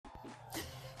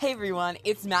Hey everyone,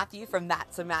 it's Matthew from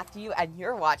That's a Matthew, and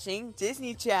you're watching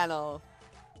Disney Channel.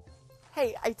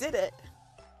 Hey, I did it!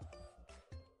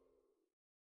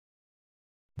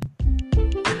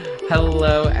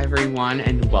 Hello, everyone,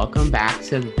 and welcome back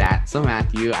to That's a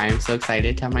Matthew. I am so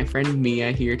excited to have my friend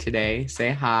Mia here today. Say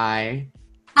hi.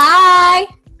 Hi!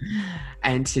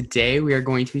 And today we are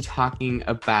going to be talking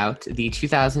about the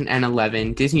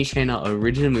 2011 Disney Channel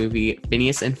original movie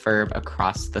Phineas and Ferb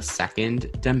Across the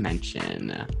Second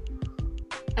Dimension.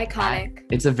 Iconic.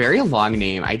 It's a very long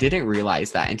name. I didn't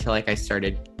realize that until I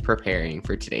started preparing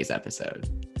for today's episode.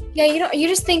 Yeah, you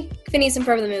just think Phineas and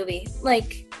Ferb the movie,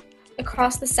 like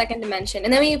Across the Second Dimension,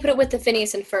 and then when you put it with the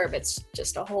Phineas and Ferb, it's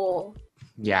just a whole.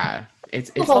 Yeah,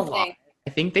 it's The a whole lot. thing. I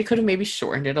think they could have maybe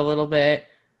shortened it a little bit,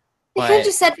 They could have but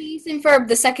just said Phineas and Ferb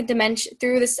the Second Dimension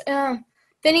through this.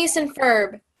 Phineas and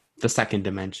Ferb the second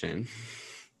dimension.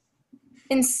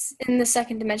 in the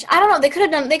Second Dimension. I don't know. They could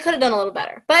have done a little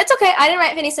better, but it's okay. I didn't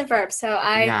write Phineas and Ferb, so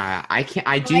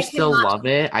I do still cannot. love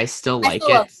it. I still I like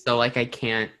still love. it. So I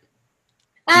can't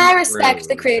be I respect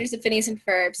the rude. creators of Phineas and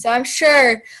Ferb, so I'm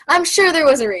sure there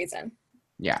was a reason.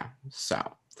 Yeah. So,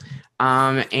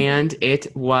 and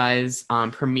it was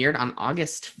premiered on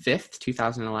August 5th,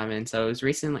 2011. So it was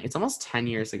recently. It's almost 10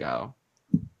 years ago.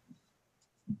 Oh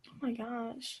my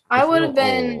gosh, I I would feel have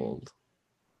been. old.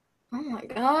 Oh my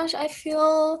gosh, I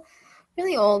feel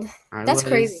really old. I That's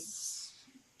crazy. was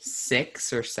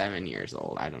 6 or 7 years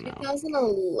old. I don't know.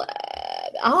 2011.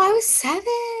 Oh, I was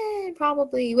 7,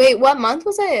 probably. Wait, what month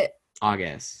was it?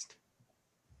 August.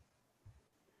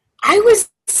 I was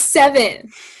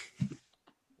 7.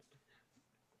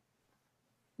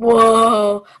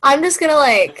 Whoa. I'm just gonna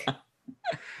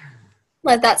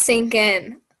let that sink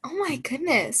in. Oh my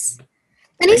goodness.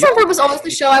 Phineas and Ferb was always the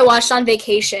show I watched on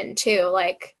vacation too.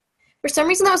 Like, for some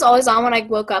reason that was always on when I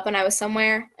woke up and I was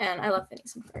somewhere, and I love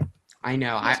Phineas and Ferb. I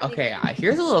know.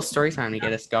 Here's a little story time to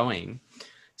get us going.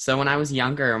 So when I was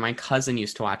younger, my cousin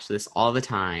used to watch this all the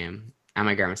time at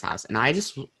my grandma's house, and I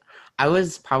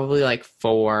was probably like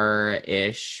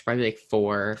 4-ish, probably like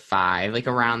 4, 5, like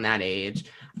around that age.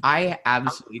 I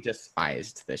absolutely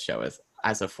despised this show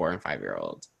as a 4 and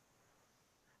 5-year-old.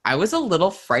 I was a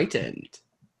little frightened.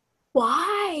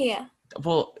 Why?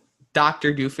 Well,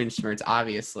 Dr. Doofenshmirtz,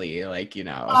 obviously,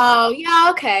 Oh, yeah,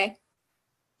 okay.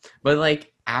 but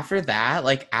after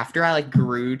that, after I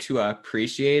grew to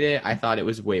appreciate it, I thought it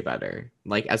was way better.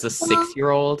 Like as a Well,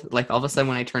 6-year-old, all of a sudden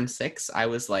when I turned 6, I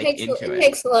was into it it.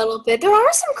 takes a little bit. There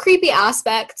are some creepy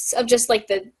aspects of just like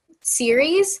the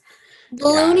series. Yeah,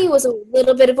 Balloony was a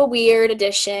little bit of a weird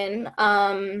addition.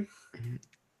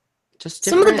 just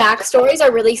Some of the different. backstories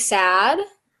are really sad to a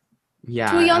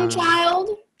Yeah, young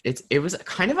child. it was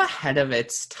kind of ahead of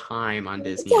its time on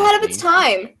It's Disney, I ahead of its think.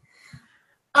 time.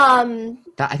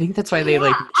 I think that's why they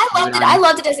Yeah, I put it loved it. I on.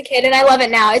 loved it as a kid, and I love it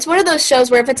now. It's one of those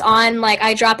shows where if it's on, like,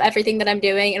 I drop everything that I'm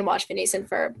doing and watch Phineas and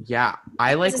Ferb. Yeah,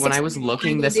 I As a when I was 16-year-old,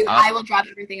 looking this up I will drop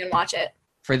everything and watch it.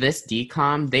 for this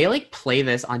decom, they play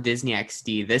this on Disney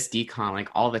XD, this decom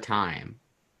all the time.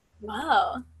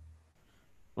 Wow.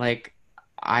 Like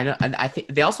I don't. I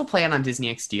think they also play it on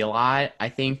Disney XD a lot. I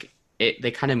think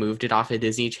they kind of moved it off of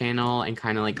Disney Channel and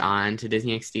kind of on to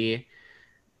Disney XD.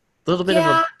 A little bit of a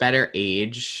Yeah, better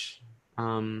age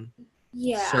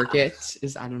yeah. circuit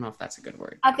is. I don't know if that's a good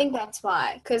word. I think that's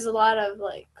why, because a lot of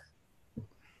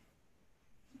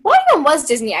what even was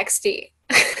Disney XD?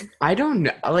 I don't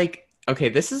know. Okay,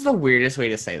 this is the weirdest way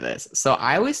to say this. So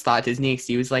I always thought Disney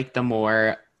XD was the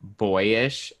more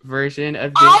boyish version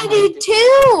of I Disney. did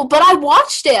too, but I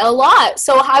watched it a lot,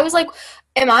 so I was like,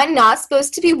 "Am I not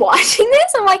supposed to be watching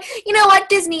this?" I'm like, you know what?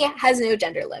 Disney has no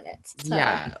gender limits. So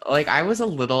Yeah, I was a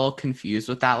little confused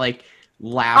with that, I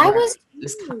Louder was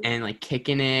too. and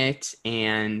Kicking It,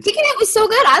 and Kicking It was so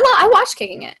good. I watched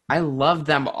Kicking It. I love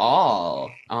them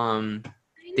all. I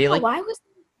They know why was.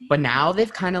 but now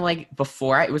they've kind of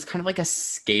before it was kind of a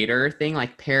skater thing,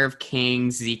 Pair of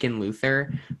Kings, Zeke and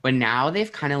Luther. But now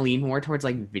they've kind of leaned more towards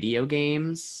video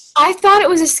games. I thought it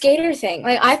was a skater thing.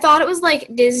 Like I thought it was like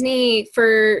Disney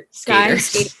for guys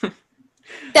skating. Skaters.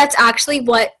 That's actually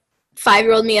what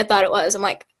 5-year-old Mia thought it was. I'm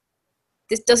like,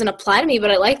 this doesn't apply to me, but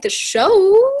I like the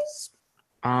shows.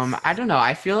 I don't know.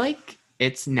 I feel like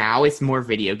it's more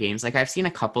video games. I've seen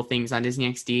a couple things on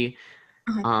Disney XD.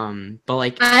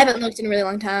 But I haven't looked in a really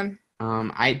long time.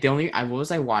 what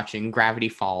was I watching? Gravity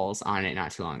Falls on it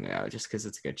not too long ago, just because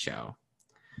it's a good show.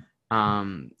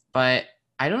 But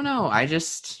I don't know. I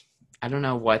don't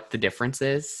know what the difference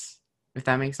is, if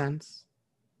that makes sense.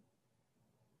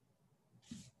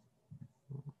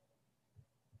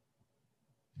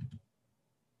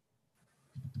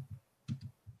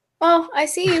 Oh, I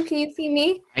see you. Can you see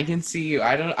me? I can see you.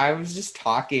 I was just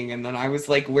talking, and then I was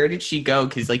like, where did she go?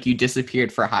 Because, like, you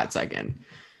disappeared for a hot second.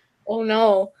 Oh,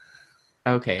 no.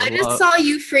 Okay, I well, just saw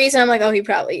you freeze, and I'm like, oh, he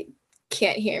probably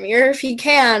can't hear me. Or if he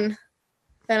can,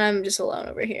 then I'm just alone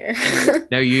over here.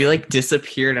 no, you, like,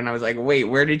 disappeared, and I was like, wait,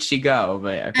 where did she go?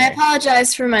 But, I okay.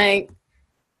 apologize for my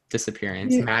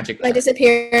Disappearance. Magic my trick.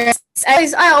 disappearance.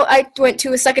 I went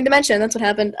to a second dimension. That's what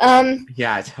happened.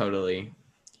 Yeah, totally.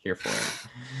 Here for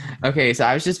it. Okay, so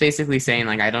I was just basically saying,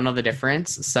 like, I don't know the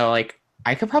difference. So, like,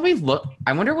 I could probably look.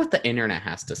 I wonder what the internet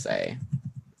has to say.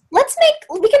 We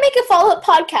can make a follow-up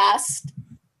podcast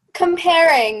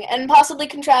comparing and possibly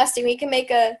contrasting. We can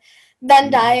make a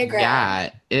Venn diagram Yeah,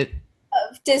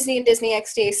 of Disney and Disney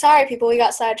XD. Sorry, people, we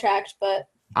got sidetracked, but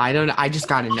I just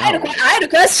gotta know. I had a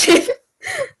question.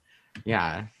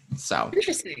 Yeah, so.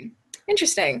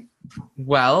 Interesting.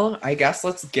 Well, I guess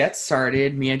let's get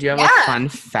started. Mia, do you have a fun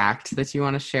fact that you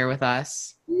want to share with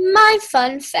us? My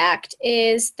fun fact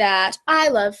is that I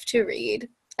love to read,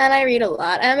 and I read a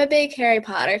lot. I'm a big Harry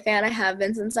Potter fan. I have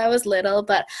been since I was little,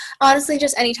 but honestly,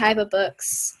 just any type of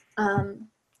books.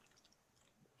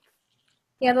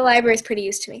 Yeah, the library is pretty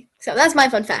used to me. So that's my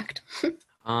fun fact.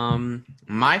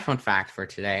 My fun fact for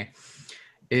today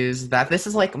is that this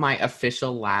is like my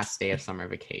official last day of summer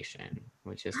vacation,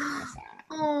 which is kind of sad.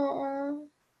 Aww.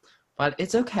 But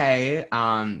it's okay.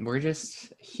 We're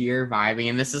just here vibing,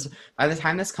 and this is, by the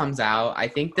time this comes out, I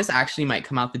think this actually might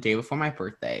come out the day before my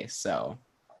birthday. So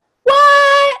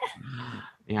What?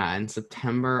 yeah, in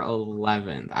September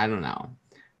 11th. I don't know.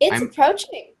 It's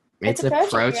approaching. It's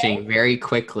approaching right? very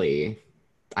quickly.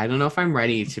 I don't know if I'm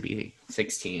ready to be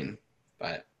 16,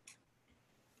 but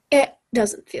It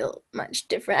doesn't feel much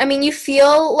different. I mean, you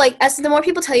feel like, as the more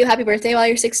people tell you happy birthday while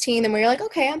you're 16, the more you're like,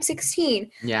 okay, I'm 16.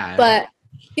 yeah. But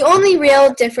the only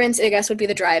real difference, I guess, would be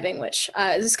the driving, which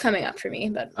is coming up for me,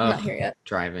 but I'm not here yet.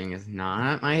 Driving is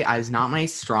not my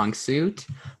strong suit,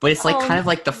 but it's like kind of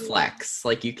like the flex.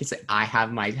 Like, you can say, I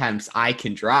have my temps, I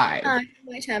can drive. I have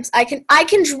my temps. I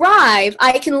can drive.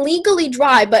 I can legally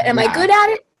drive, but am I good at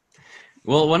it?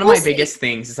 Well, one of my biggest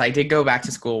things is I did go back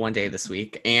to school one day this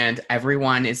week, and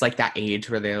everyone is like that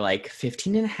age where they're like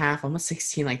 15 and a half, almost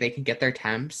 16, like they can get their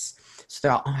temps. So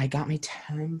they're all, oh, I got my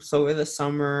temps over the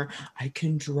summer. I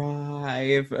can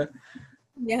drive.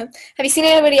 Yeah. Have you seen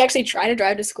anybody actually try to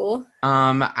drive to school?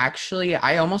 Actually,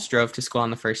 I almost drove to school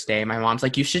on the first day. My mom's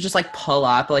like, you should just like pull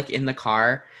up like in the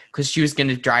car, because she was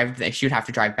gonna drive. She would have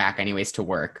to drive back anyways to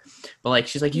work. But like,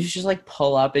 she's like, you should just like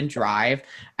pull up and drive.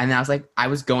 And then I was like, I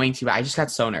was going to, but I just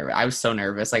got so nervous. I was so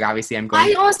nervous. Like, obviously, I'm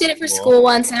going. I almost did it for school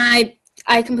once, and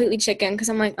I completely chickened because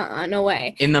I'm like, no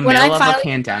way. In the middle of a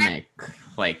pandemic,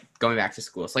 like going back to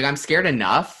school. So like, I'm scared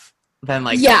enough than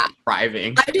like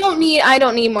driving. I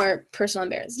don't need more personal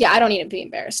embarrassment. Yeah, I don't need to be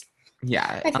embarrassed.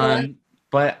 Yeah.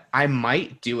 But I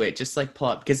might do it, just like pull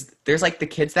up, because there's like the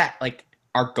kids that like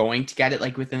are going to get it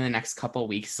like within the next couple of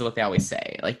weeks, is what they always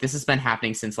say. Like, this has been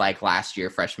happening since like last year,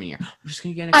 freshman year.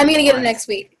 I'm gonna get it next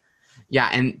week. Yeah,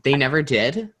 and they never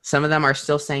did. Some of them are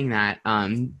still saying that.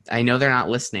 I know they're not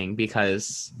listening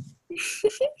because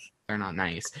they're not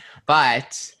nice.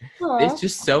 But it's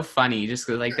just so funny, just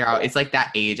cause like it's like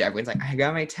that age. Everyone's like, I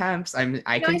got my temps.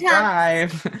 I can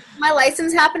drive. My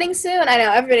license happening soon. I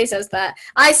know everybody says that.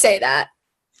 I say that.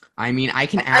 I mean, I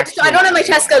can actually. I don't have my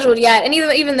test scheduled yet, and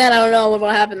even then, I don't know what will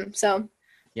happen. So.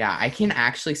 Yeah, I can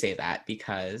actually say that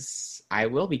because I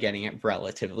will be getting it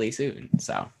relatively soon.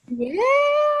 So.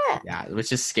 Yeah,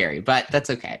 which is scary, but that's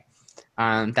okay.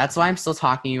 That's why I'm still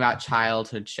talking about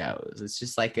childhood shows. It's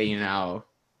just like Oh,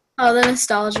 the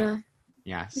nostalgia.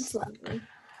 Yes. It's lovely.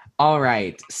 All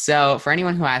right. So for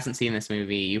anyone who hasn't seen this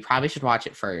movie, you probably should watch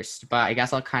it first. But I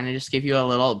guess I'll kind of just give you a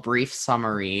little brief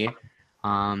summary.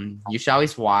 You should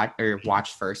always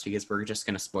watch first, because we're just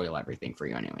gonna spoil everything for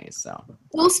you anyways. So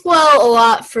we'll spoil a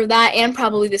lot for that, and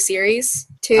probably the series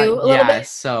too. A little bit.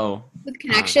 So with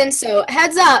connections. So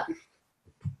heads up.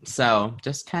 So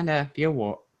just kind of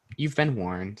you've been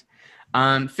warned.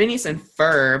 Phineas and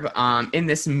Ferb in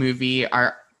this movie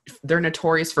they're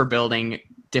notorious for building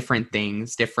different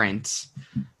things, different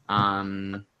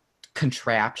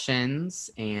contraptions,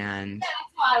 and that's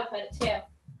how I would put it too.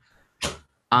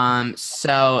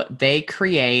 So they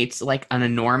create like an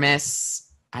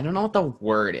enormous, I don't know what the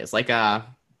word is, like a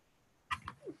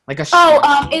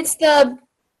it's the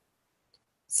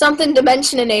something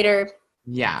dimensionator.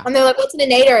 Yeah. And they're like, what's an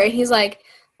inator? And he's like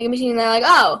a machine, and they're like,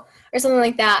 oh, or something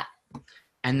like that.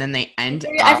 And then they end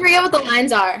I forget what the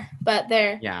lines are, but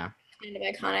they're kind of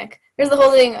iconic. There's the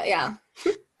whole thing,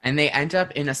 And they end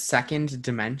up in a second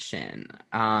dimension,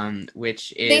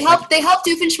 which is they help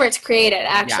Doofenshmirtz create it,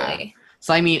 actually. Yeah.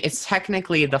 So I mean, it's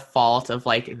technically the fault of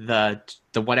like the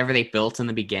whatever they built in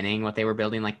the beginning, what they were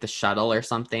building, like the shuttle or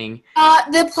something.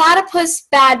 The platypus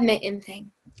badminton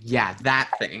thing. Yeah, that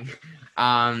thing.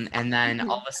 And then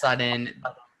all of a sudden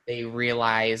they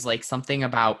realize like something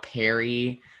about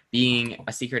Perry being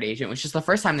a secret agent, which is the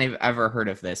first time they've ever heard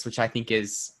of this, which I think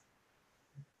is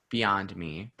beyond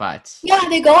me. But Yeah,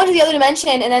 they go into the other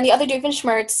dimension, and then the other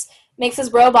Doofenshmirtz makes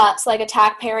his robots like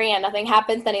attack Perry, and nothing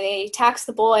happens. Then he attacks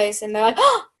the boys, and they're like,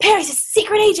 "Oh, Perry's a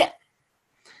secret agent."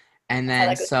 and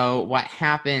then so what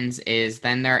happens is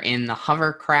then they're in the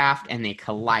hovercraft and they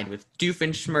collide with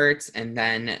Doofenshmirtz, and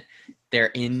then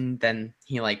then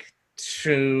he like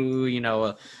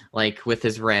like with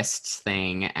his wrist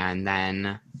thing, and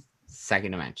then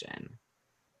second dimension.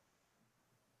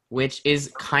 Which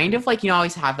is kind of like,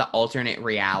 always have the alternate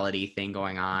reality thing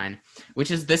going on,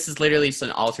 this is literally just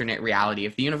an alternate reality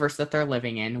of the universe that they're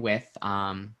living in with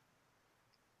eye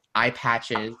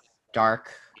patches,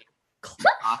 dark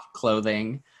cloth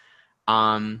clothing.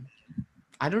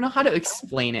 I don't know how to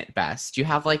explain it best. Do you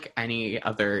have like any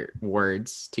other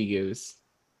words to use?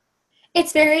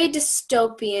 It's very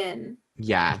dystopian.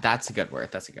 Yeah, that's a good word.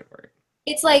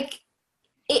 It's like,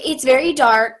 it's very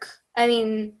dark. I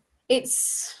mean,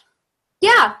 it's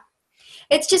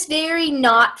just very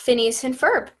not Phineas and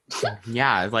Ferb.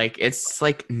 Yeah, like it's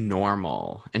like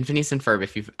normal. And Phineas and Ferb,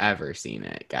 if you've ever seen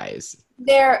it, guys.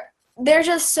 They're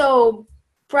just so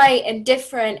bright and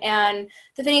different, and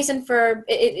the Phineas and Ferb,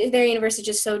 their universe is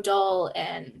just so dull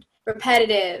and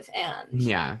repetitive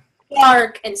and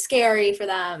dark and scary for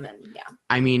them, and yeah.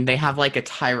 I mean, they have like a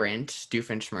tyrant,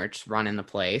 Doofenshmirtz, running the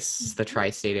place, the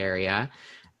tri-state area.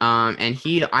 And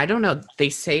I don't know, they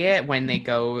say it when they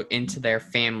go into their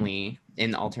family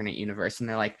in the alternate universe, and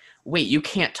they're like, wait, you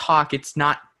can't talk, it's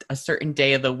not a certain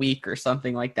day of the week or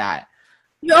something like that.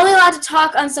 You're only allowed to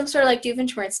talk on some sort of like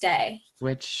Doofenshmirtz day.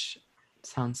 Which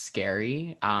sounds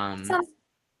scary. Sounds very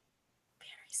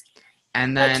scary.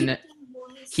 And then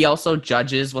he also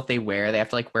judges what they wear. They have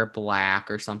to like wear black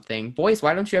or something. Boys,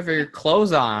 why don't you have your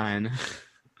clothes on?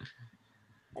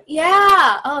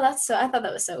 Yeah. Oh, I thought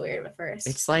that was so weird at first.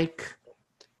 It's like...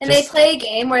 And they play a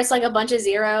game where it's like a bunch of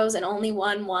zeros and only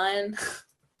one won.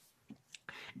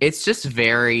 It's just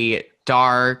very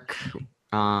dark,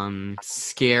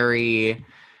 scary.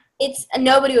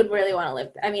 Nobody would really want to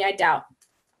live. I mean, I doubt.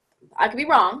 I could be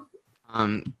wrong.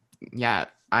 Yeah,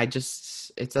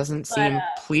 it doesn't seem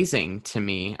pleasing to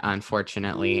me,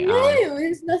 unfortunately. No,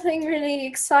 there's nothing really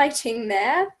exciting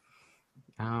there.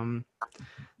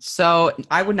 So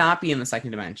I would not be in the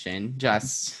second dimension,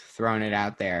 just throwing it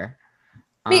out there.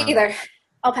 Me either.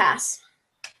 I'll pass.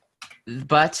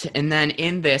 And then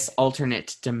in this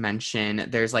alternate dimension,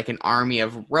 there's like an army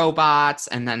of robots,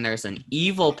 and then there's an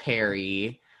evil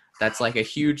Perry that's like a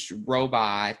huge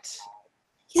robot.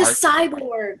 He's a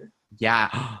cyborg.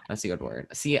 Yeah, that's a good word.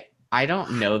 See, I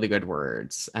don't know the good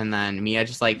words, and then Mia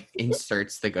just like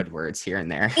inserts the good words here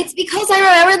and there. It's because I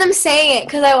remember them saying it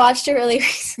because I watched it really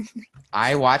recently.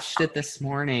 I watched it this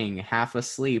morning, half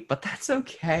asleep, but that's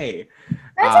okay.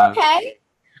 That's okay.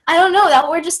 I don't know. That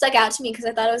word just stuck out to me because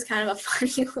I thought it was kind of a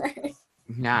funny word.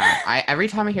 Yeah, every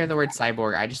time I hear the word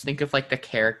cyborg, I just think of like the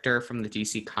character from the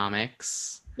DC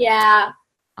Comics. Yeah.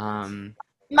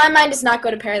 My mind does not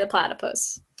go to Perry the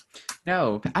Platypus.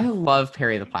 No, I love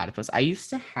Perry the Platypus. I used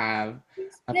to have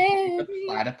a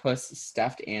platypus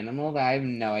stuffed animal that I have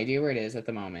no idea where it is at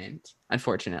the moment,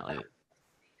 unfortunately.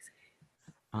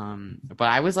 But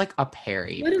I was like a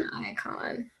Perry. What an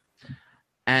icon.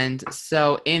 And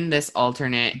so in this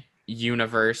alternate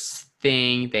universe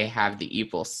thing, they have the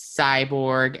evil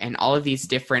cyborg and all of these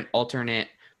different alternate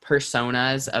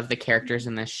personas of the characters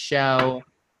in this show.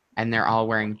 And they're all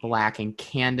wearing black, and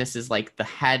Candace is like the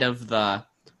head of the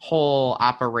whole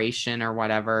operation or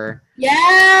whatever.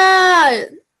 Yeah.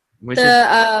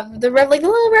 The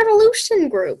little revolution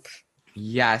group.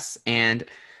 Yes, and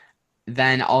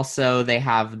then also they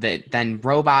have then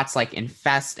robots like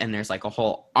infest, and there's like a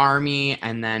whole army,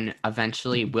 and then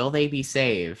eventually will they be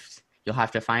saved? You'll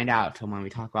have to find out when we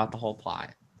talk about the whole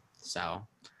plot. So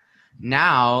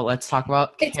now let's talk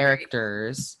about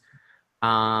characters.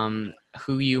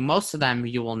 Who most of them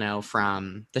you will know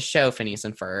from the show Phineas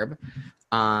and Ferb.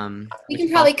 We can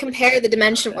probably compare the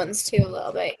dimension ones too a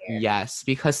little bit here. Yes,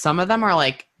 because some of them are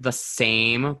like the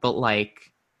same but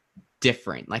like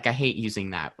different. Like I hate using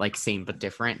that, like same but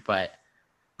different, but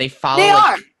they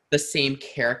follow the same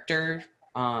character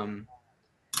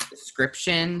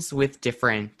descriptions with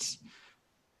different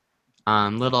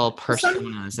little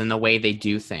personas and the way they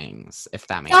do things, if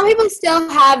that makes sense. Some people still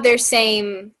have their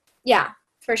same, yeah,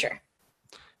 for sure.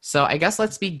 So I guess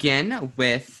let's begin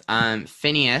with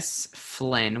Phineas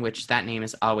Flynn, which that name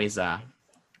is always a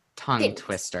tongue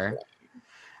twister.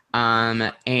 And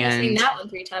I've seen that one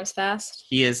 3 times fast.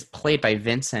 He is played by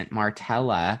Vincent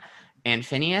Martella, and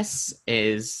Phineas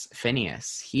is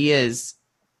Phineas. He is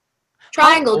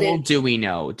Triangle how old dude. do we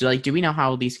know? Do we know how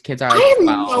old these kids are? I have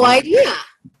no idea.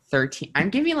 13. I'm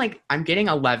getting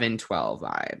 11, 12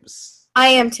 vibes. I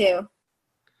am too.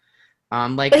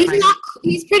 Like, but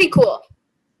he's pretty cool.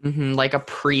 Like a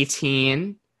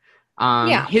preteen.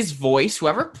 Yeah. His voice,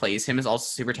 whoever plays him, is also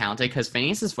super talented because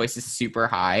Phineas's voice is super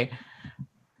high.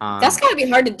 That's gotta be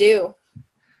hard to do.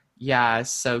 Yeah,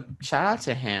 so shout out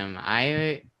to him.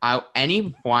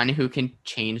 Anyone who can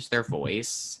change their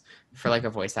voice for like a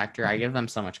voice actor, I give them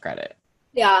so much credit.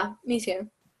 Yeah, me too.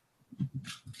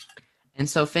 And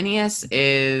so Phineas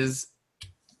is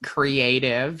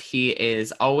creative. He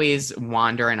is always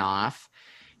wandering off.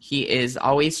 He is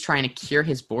always trying to cure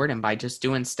his boredom by just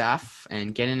doing stuff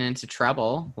and getting into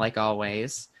trouble, like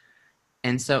always.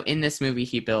 And so in this movie,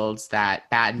 he builds that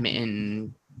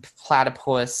badminton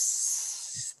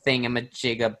platypus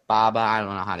thingamajigababa. I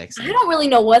don't know how to explain. I don't really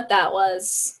know what that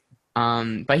was.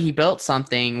 But he built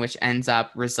something which ends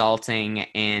up resulting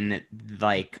in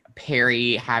like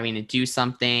Perry having to do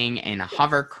something in a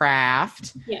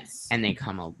hovercraft. Yes. And they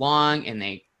come along and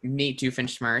they meet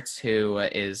Doofenshmirtz, who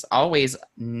is always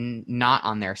not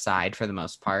on their side for the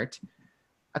most part.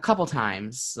 A couple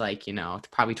times, like,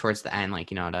 probably towards the end, like,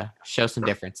 to show some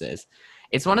differences.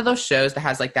 It's one of those shows that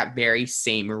has like that very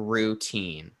same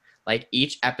routine. Like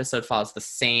each episode follows the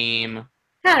same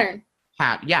pattern.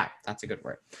 Yeah, that's a good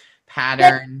word.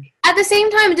 Pattern. But at the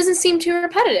same time, it doesn't seem too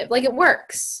repetitive. Like it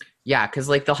works. Yeah, because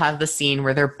like they'll have the scene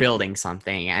where they're building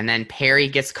something, and then Perry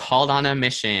gets called on a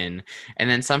mission, and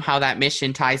then somehow that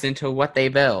mission ties into what they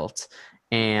built.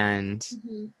 And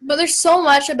but there's so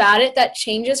much about it that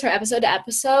changes from episode to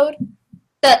episode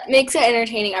that makes it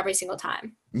entertaining every single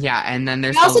time. Yeah, and then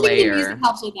there's also the layer. The music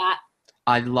helps with that.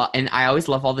 I always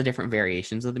love all the different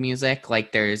variations of the music.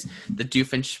 Like there's the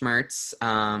Doofenshmirtz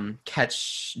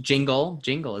catch jingle.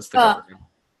 Jingle is the good word.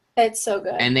 It's so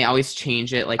good. And they always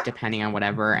change it like depending on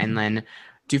whatever. And then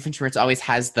Doofenshmirtz always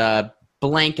has the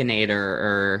Blankinator,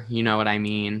 or you know what I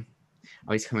mean.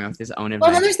 Always coming up with his own event.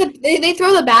 Well, then there's they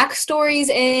throw the backstories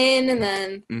in, and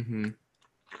then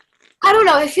I don't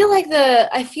know. I feel like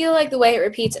the way it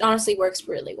repeats, it honestly works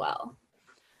really well.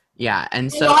 Yeah,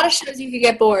 and so a lot of shows you could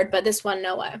get bored, but this one,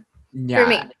 no way.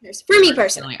 Yeah, for me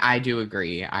personally, I do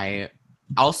agree.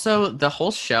 Also the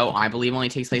whole show, I believe, only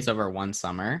takes place over one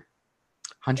summer.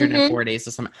 104 days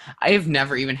of summer. I have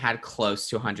never even had close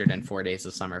to 104 days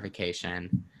of summer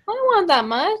vacation. I don't want that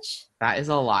much. That is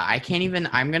a lot. I can't even.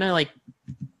 I'm gonna like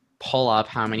pull up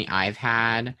how many I've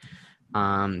had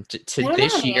to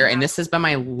this year, and this has been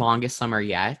my longest summer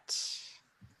yet.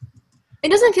 It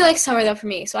doesn't feel like summer though for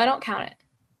me, so I don't count it.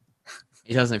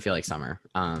 It doesn't feel like summer.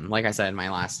 Like I said, my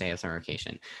last day of summer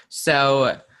vacation.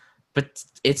 So, but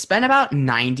it's been about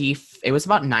 90. It was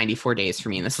about 94 days for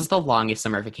me. And this is the longest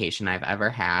summer vacation I've ever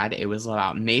had. It was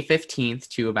about May 15th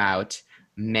to about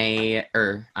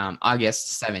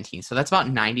August 17th. So that's about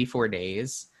 94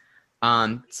 days.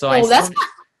 That's not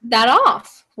that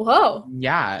off. Whoa.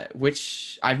 Yeah,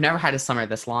 which I've never had a summer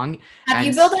this long. Have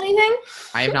you built anything?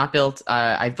 I have not built.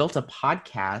 I've built a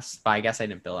podcast, but I guess I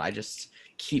didn't build it. I just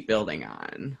keep building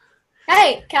on.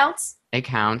 Hey, counts. It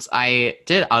counts. I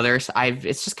did others.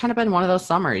 It's just kind of been one of those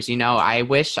summers, I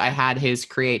wish I had his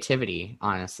creativity,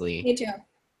 honestly. Me too.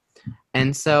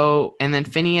 And then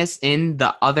Phineas in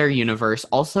the other universe,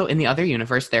 also in the other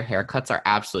universe, their haircuts are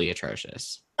absolutely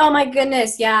atrocious. Oh my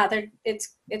goodness, yeah,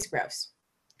 it's gross.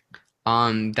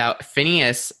 That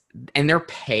Phineas, and they're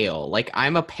pale. Like,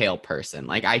 I'm a pale person.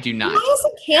 Like, I do not. Why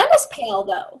isn't Candace pale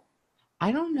though?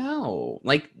 I don't know.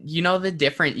 Like, the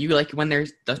different, like when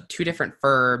there's the two different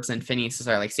Ferbs and Phineas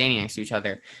are like standing next to each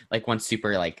other, like one's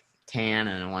super like tan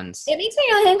and one's. It makes me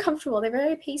really uncomfortable. They're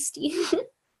very pasty.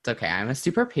 It's okay. I'm a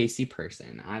super pasty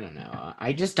person. I don't know.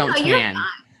 I just don't tan.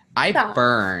 I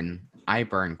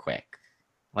burn quick.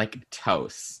 Like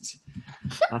toast.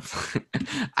 I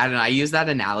don't know. I use that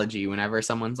analogy whenever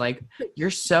someone's like, you're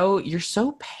so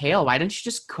pale. Why don't you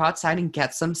just go outside and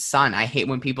get some sun? I hate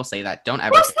when people say that. Don't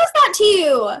ever. Who says that to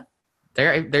you?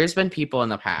 There's been people in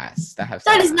the past that have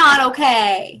said that is not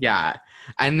okay. Yeah.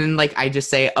 And then like I just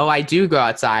say, oh, I do go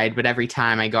outside, but every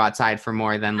time I go outside for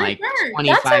more than like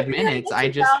 25 minutes, I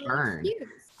just burn.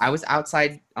 I was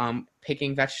outside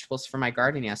picking vegetables for my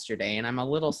garden yesterday, and I'm a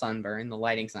little sunburned. The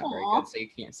lighting's not very good, so you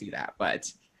can't see that.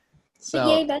 But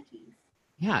yay, veggies.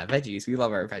 Yeah, veggies. We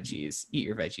love our veggies. Eat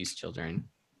your veggies, children.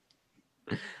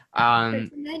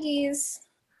 Veggies.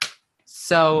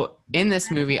 So in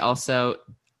this movie also,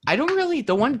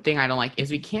 the one thing I don't like is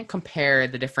we can't compare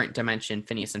the different dimension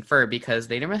Phineas and Ferb because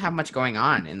they didn't really have much going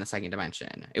on in the second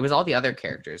dimension. It was all the other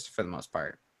characters for the most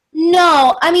part.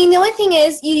 No, I mean, the only thing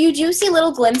is you do see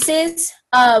little glimpses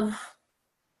of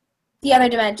the other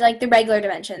dimension, like the regular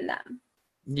dimension in them.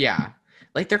 Yeah.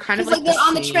 Like they're kind of like they're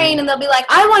on the train and they'll be like,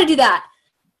 I want to do that.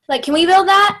 Like, can we build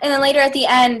that? And then later at the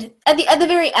end, at the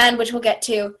very end, which we'll get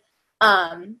to,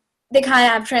 they kind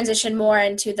of have transitioned more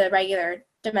into the regular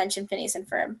dimension Phineas and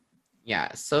Ferb.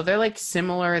 Yeah, so they're like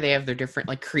similar. They have their different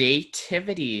like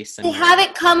creativity. Similar. They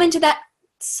haven't come into that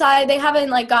side. They haven't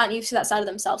like gotten used to that side of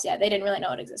themselves yet. They didn't really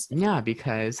know it existed. Yeah,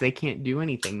 because they can't do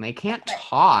anything. They can't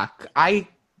talk. I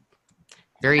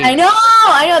know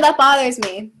that bothers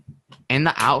me. And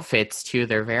the outfits too,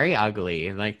 they're very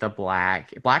ugly. Like the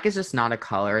black is just not a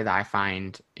color that I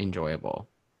find enjoyable.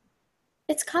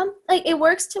 It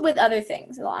works with other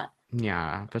things a lot.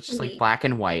 Yeah, but just like black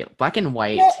and white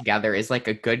together is like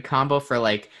a good combo for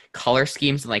like color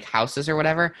schemes and like houses or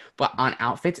whatever. But on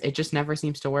outfits, it just never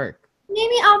seems to work.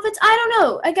 Maybe outfits, I don't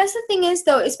know. I guess the thing is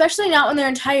though, especially not when their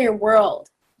entire world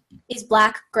is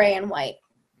black, gray, and white.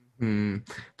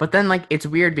 But then like it's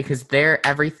weird because they're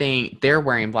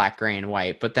wearing black, gray, and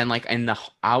white. But then like in the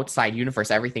outside universe,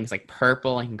 everything's like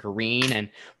purple and green and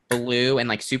blue and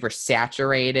like super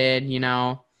saturated, you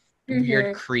know,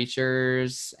 weird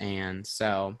creatures. And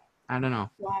so I don't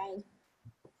know. Wow.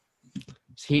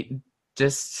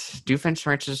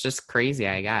 Doofenshmirtz is just crazy,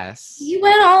 I guess. He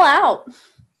went all out.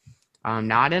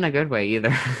 Not in a good way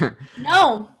either.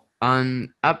 No.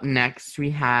 Up next,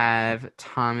 we have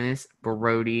Thomas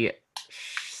Brody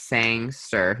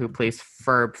Sangster, who plays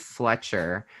Ferb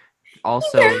Fletcher.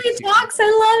 Also, he barely talks. I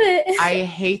love it. I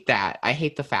hate that. I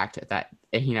hate the fact that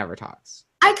he never talks.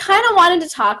 I kind of wanted to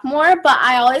talk more, but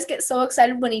I always get so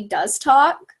excited when he does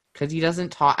talk. Because he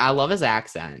doesn't talk. I love his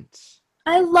accent.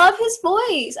 I love his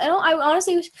voice. I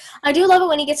do love it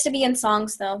when he gets to be in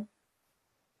songs, though.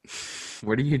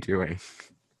 What are you doing?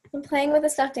 I'm playing with a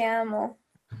stuffed animal.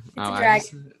 It's a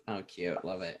dragon. Oh, cute.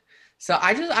 Love it. So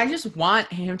I just want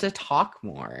him to talk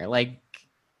more. Like,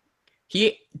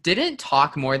 he didn't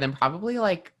talk more than probably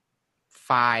like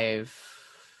 5-10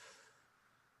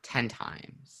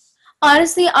 times.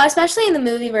 Honestly, especially in the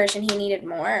movie version, he needed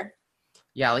more.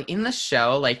 Yeah, like in the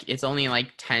show, like it's only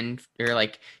like 10 or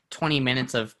like 20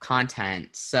 minutes of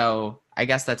content. So I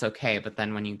guess that's okay. But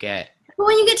then when you get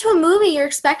to a movie, you're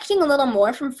expecting a little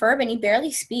more from Ferb, and he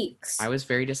barely speaks. I was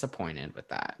very disappointed with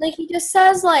that. Like he just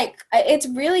says, like it's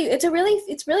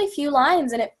really few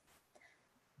lines, and it.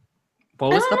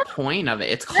 What was the point of it?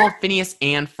 It's called Phineas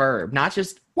and Ferb, not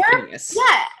just Phineas.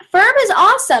 Yeah, Ferb is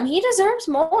awesome. He deserves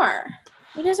more.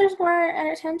 He deserves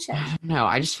more attention. No,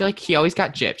 I just feel like he always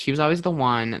got gypped. He was always the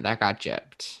one that got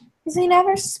gypped. Because he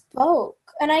never spoke,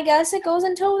 and I guess it goes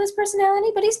into his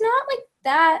personality, but he's not like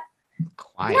that.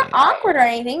 Quiet. He's not awkward or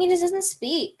anything. He just doesn't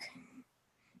speak.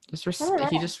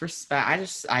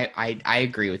 I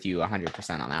agree with you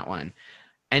 100% on that one.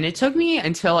 And it took me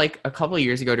until like a couple of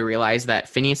years ago to realize that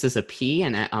Phineas is a P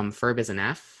and Ferb is an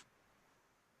F.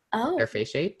 Oh. Their face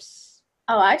shapes.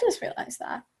 Oh, I just realized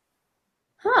that.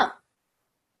 Huh.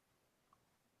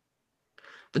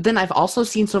 But then I've also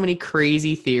seen so many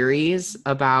crazy theories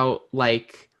about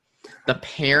like the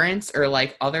parents or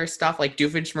like other stuff. Like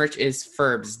Doofenshmirtz is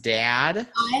Ferb's dad.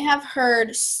 I have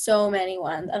heard so many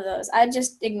of those. I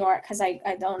just ignore it because I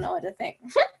don't know what to think.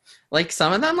 Like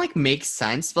some of them like make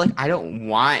sense, but like I don't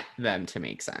want them to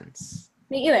make sense.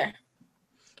 Me either.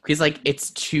 Because like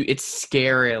it's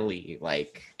scary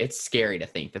to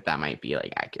think that might be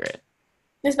like accurate.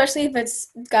 Especially if it's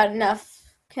got enough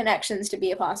connections to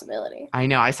be a possibility. I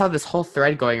know. I saw this whole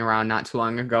thread going around not too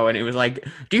long ago, and it was like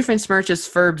Doofenshmirtz is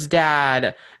Ferb's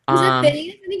dad. Was it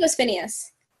Phineas? I think it was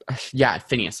Phineas. Yeah,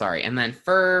 Phineas. Sorry. And then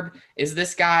Ferb is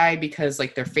this guy because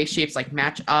like their face shapes like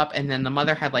match up, and then the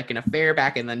mother had like an affair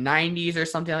back in the 90s or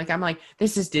something. Like I'm like,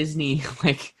 this is Disney.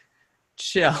 Like,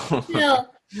 chill.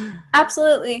 Chill.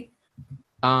 Absolutely.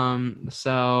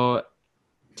 So.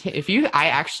 If you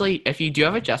do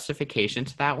have a justification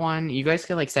to that one, you guys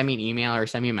could like send me an email or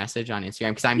send me a message on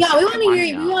Instagram because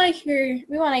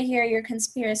we want to hear your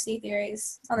conspiracy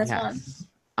theories on this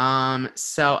one.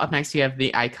 So up next you have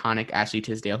the iconic Ashley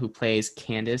Tisdale who plays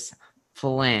Candace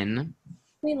Flynn.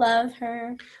 We love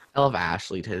her. I love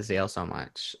Ashley Tisdale so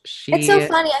much. It's so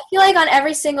funny. I feel like on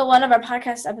every single one of our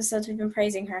podcast episodes we've been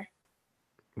praising her.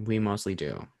 We mostly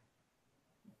do.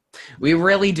 We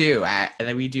really do.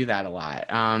 We do that a lot.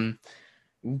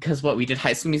 Because we did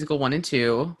High School Musical 1 and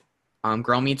 2.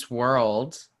 Girl Meets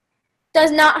World.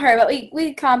 Does not her, but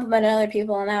we complimented other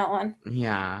people on that one.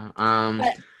 Yeah.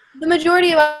 But the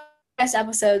majority of our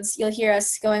episodes, you'll hear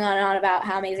us going on and on about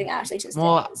how amazing Ashley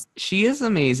Tisdale is. She is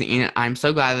amazing, and I'm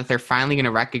so glad that they're finally going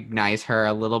to recognize her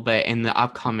a little bit in the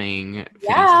upcoming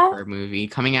Phineas and Ferb movie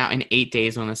coming out in 8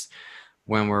 days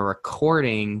when we're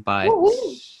recording, but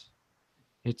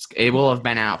it will have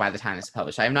been out by the time this is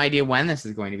published. I have no idea when this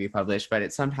is going to be published, but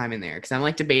it's sometime in there because I'm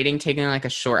like debating taking like a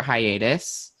short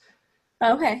hiatus.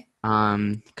 Okay.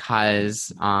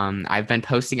 Because I've been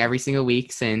posting every single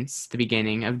week since the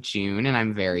beginning of June, and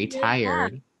I'm very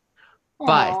tired.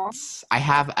 But I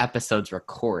have episodes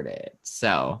recorded,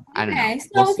 so I don't know. Okay,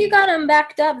 so if you got them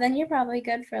backed up, then you're probably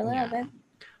good for a little bit.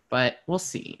 But we'll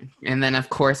see. And then, of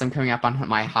course, I'm coming up on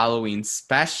my Halloween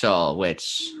special,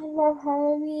 which... I love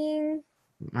Halloween.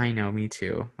 I know, me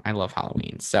too. I love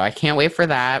Halloween. So I can't wait for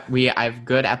that. I have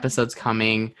good episodes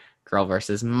coming. Girl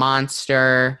versus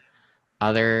Monster.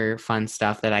 Other fun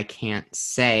stuff that I can't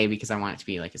say because I want it to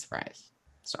be like a surprise.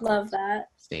 So love that.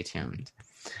 Stay tuned.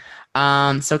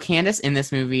 So Candace, in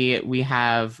this movie, we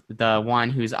have the one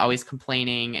who's always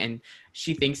complaining, and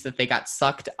she thinks that they got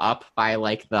sucked up by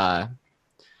like I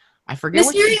forget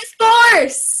mysterious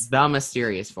force. The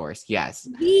mysterious force, yes.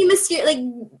 The mysterious,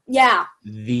 yeah.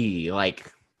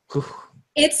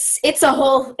 It's a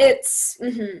whole.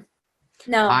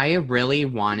 No. I really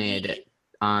wanted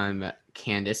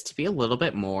Candace to be a little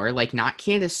bit more like not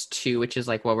Candace 2, which is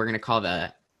like what we're gonna call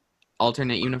the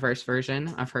alternate universe version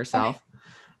of herself.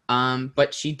 Okay.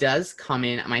 But she does come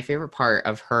in. My favorite part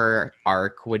of her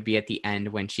arc would be at the end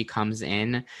when she comes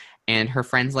in and her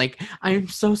friend's like, I'm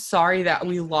so sorry that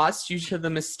we lost you to the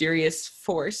mysterious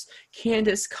force.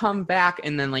 Candace, come back.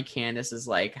 And then like Candace is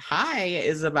like, hi,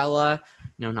 Isabella.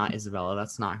 No, not Isabella.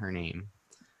 That's not her name.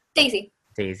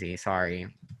 Daisy, sorry.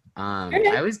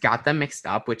 I always got them mixed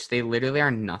up, which they literally are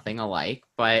nothing alike,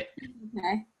 but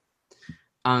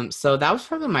so that was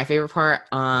probably my favorite part.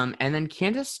 And then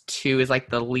Candace 2 is like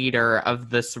the leader of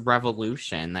this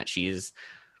revolution that she's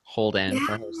holding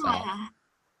for herself.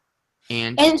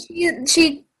 And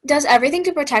she does everything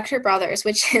to protect her brothers,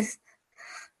 which is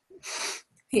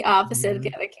the opposite of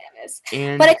the other Candace. But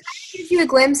it kind of gives you a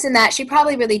glimpse in that she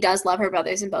probably really does love her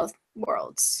brothers in both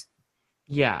worlds.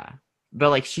 Yeah. But,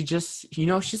 like, she just,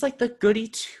 she's like the goody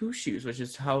two-shoes, which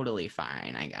is totally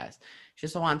fine, I guess. She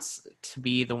just wants to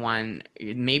be the one,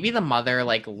 maybe the mother,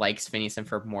 like, likes Phineas and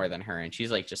Ferb more than her, and she's,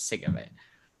 like, just sick of it.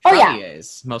 She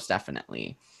is, most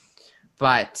definitely.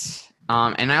 But,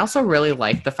 and I also really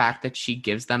like the fact that she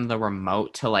gives them the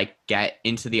remote to, like, get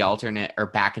into the alternate, or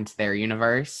back into their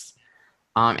universe.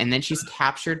 And then she's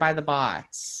captured by the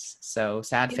bots. So,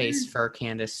 sad face for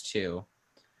Candace, too.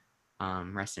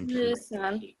 Rest in peace.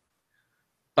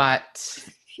 But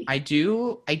I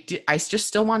just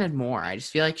still wanted more. I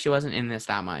just feel like she wasn't in this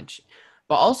that much.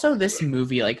 But also this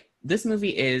movie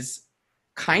is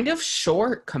kind of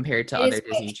short compared to other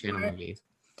Disney Channel movies.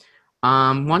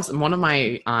 One of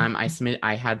my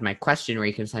I had my question where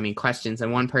you can send me questions,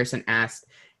 and one person asked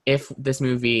if this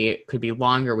movie could be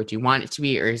longer, would you want it to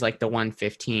be, or is like the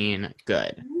 1:15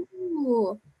 good?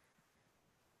 Ooh.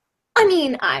 I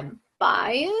mean, I'm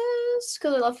biased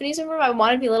because I love Phineas and Ferb. I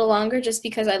want it to be a little longer just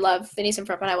because I love Phineas and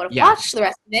Ferb and I would have watched the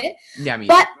rest of it. Yeah,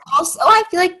 but also I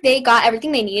feel like they got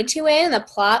everything they needed to in. The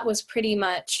plot was pretty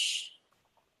much...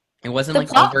 It wasn't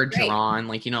like overdrawn.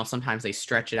 Like, sometimes they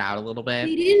stretch it out a little bit.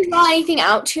 They didn't draw anything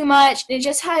out too much. It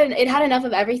had enough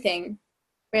of everything.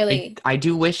 Really. I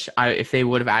do wish if they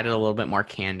would have added a little bit more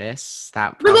Candace.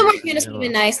 A little bit more Candace would have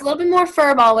been nice. A little bit more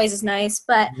Ferb always is nice,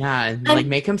 but... Yeah,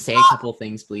 make him say a couple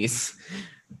things, please.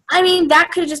 I mean,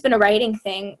 that could have just been a writing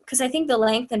thing, because I think the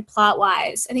length and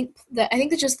plot-wise, I think that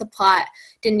just the plot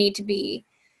didn't need to be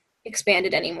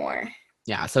expanded anymore.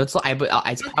 Yeah, so it's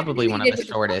probably one of the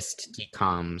shortest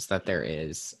decoms that there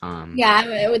is. Yeah,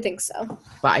 I would think so.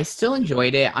 But I still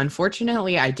enjoyed it.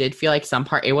 Unfortunately, I did feel like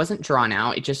it wasn't drawn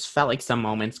out. It just felt like some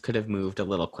moments could have moved a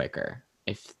little quicker,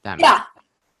 if that makes sense.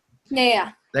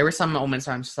 Yeah. There were some moments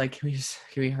where I'm just like, can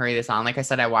we hurry this on? Like I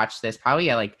said, I watched this probably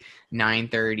at like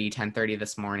 9:30, 10:30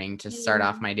 this morning to start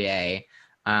off my day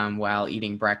while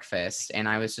eating breakfast. And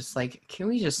I was just like, can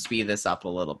we just speed this up a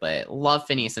little bit? Love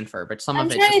Phineas and Ferb, but I'm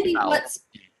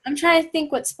trying to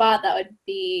think what spot that would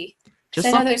be. Just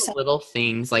some little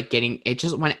things like getting it.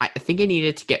 Just when I think it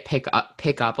needed to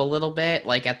pick up a little bit,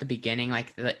 like at the beginning.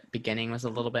 Like the beginning was a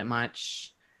little bit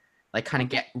much. Like kind of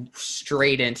get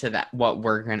straight into that.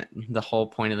 The whole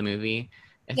point of the movie.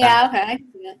 Okay, I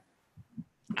can see that.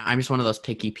 I'm just one of those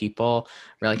picky people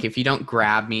where, like, if you don't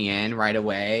grab me in right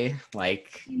away,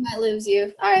 like... You might lose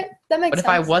you. All right, that makes sense.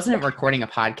 But if I wasn't recording a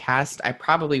podcast, I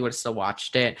probably would have still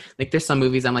watched it. Like, there's some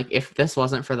movies I'm like, if this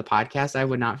wasn't for the podcast, I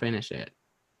would not finish it.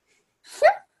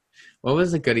 What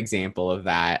was a good example of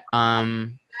that?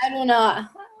 I don't know. I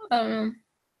don't know.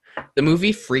 The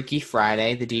movie Freaky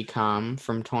Friday, the DCOM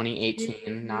from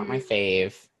 2018, not my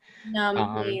fave. No,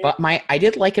 but I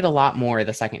did like it a lot more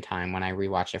the second time when I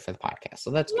rewatched it for the podcast, so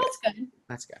that's good.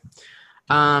 That's good.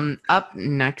 Up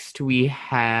next we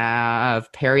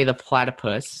have Perry the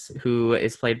Platypus, who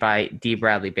is played by D.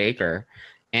 Bradley Baker,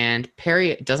 and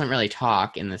Perry doesn't really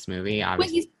talk in this movie.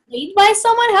 Obviously. Wait, he's played by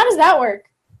someone? How does that work?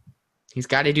 He's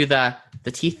got to do the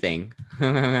teeth thing. Is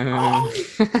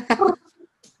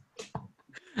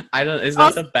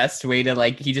that the best way to,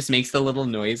 like, he just makes the little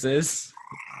noises?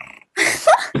 It's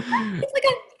like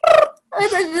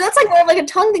that's like more of like a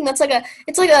tongue thing. It sounds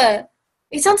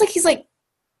like he's like,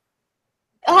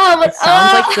 it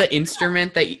sounds like the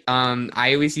instrument that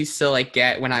I always used to like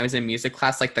get when I was in music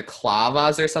class, like the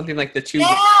clavas or something, like the two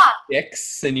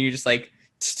sticks, and you just like,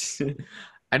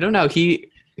 I don't know.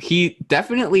 He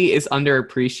definitely is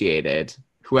underappreciated.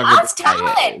 Whoever this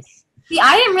guy is. See,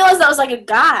 I didn't realize that was like a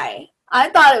guy. I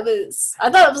thought it was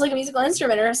like a musical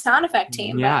instrument or a sound effect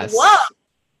team. Yes. Whoa.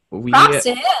 Props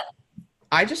to him.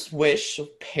 I just wish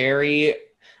Perry,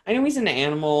 I know he's an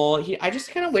animal. I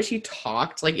just kind of wish he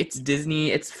talked. Like, it's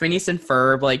Disney, it's Phineas and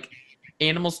Ferb. Like,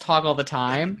 animals talk all the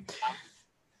time.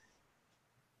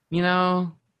 You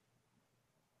know?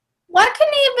 Why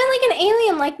couldn't he have been like an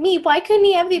alien like me? Why couldn't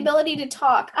he have the ability to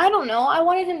talk? I don't know. I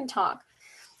wanted him to talk.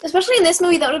 Especially in this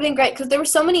movie, that would have been great because there were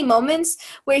so many moments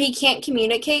where he can't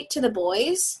communicate to the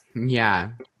boys.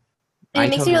 Yeah. And it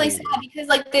makes me really sad because,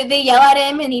 like, they yell at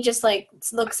him and he just, like,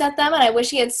 looks at them, and I wish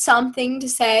he had something to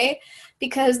say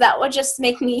because that would just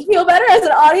make me feel better as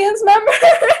an audience member.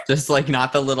 Just, like,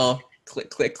 not the little click,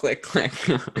 click, click, click.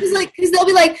 Because they'll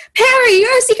be like, Perry,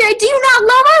 you're a secret. Do you not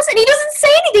love us? And he doesn't say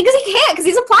anything because he can't because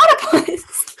he's a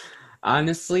platypus.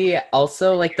 Honestly,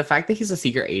 also, like, the fact that he's a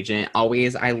secret agent,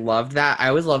 I loved that. I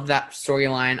always loved that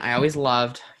storyline. I always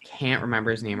loved, can't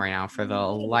remember his name right now for the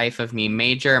life of me,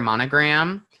 Major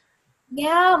Monogram.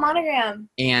 Yeah, Monogram.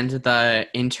 And the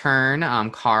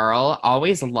intern, Carl,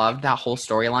 always loved that whole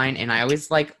storyline, and I always,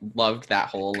 like, loved that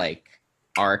whole, like,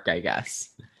 arc, I guess.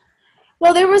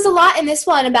 Well, there was a lot in this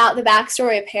one about the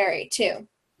backstory of Perry, too.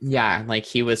 Yeah, like,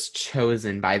 he was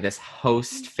chosen by this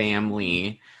host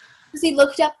family. Because he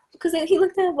looked at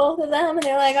both of them, and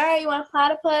they're like, all right, you want a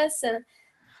platypus? And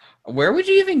where would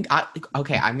you even...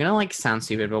 okay, I'm going to, like, sound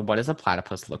stupid, but what does a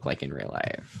platypus look like in real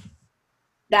life?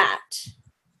 That.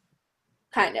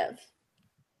 Kind of.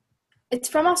 It's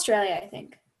from Australia, I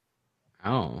think.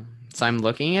 Oh. So I'm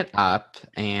looking it up,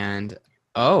 and...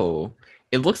 oh.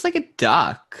 It looks like a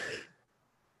duck.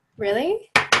 Really?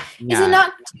 Yeah. Is it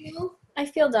not too? I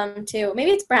feel dumb, too.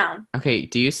 Maybe it's brown. Okay,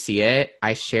 do you see it?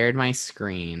 I shared my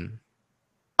screen.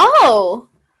 Oh!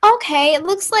 Okay, it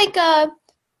looks like a...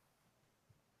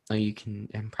 Oh, you can...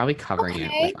 I'm probably covering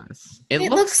it with us. It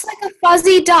looks like a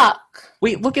fuzzy duck.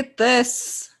 Wait, look at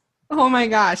this! Oh my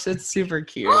gosh, that's super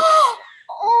cute.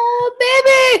 Oh,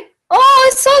 baby! Oh,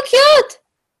 it's so cute!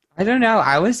 I don't know.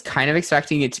 I was kind of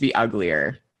expecting it to be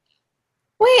uglier.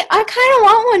 Wait, I kind of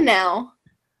want one now.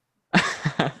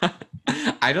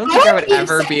 I don't think I would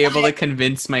ever be able to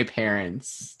convince my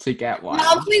parents to get one. No,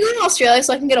 I'm going to go to Australia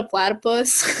so I can get a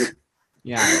platypus.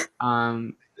 Yeah. I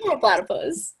want a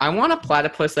platypus. I want a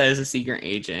platypus that is a secret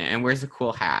agent and wears a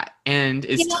cool hat and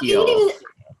is teal.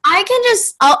 I can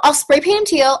just I'll spray paint him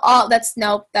teal. Oh, that's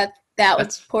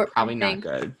probably not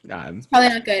good. Probably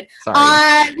not good.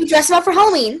 Sorry. We dress him up for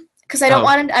Halloween because I don't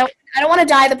want to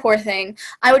dye the poor thing.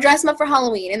 I would dress him up for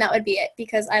Halloween and that would be it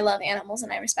because I love animals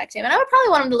and I respect him and I would probably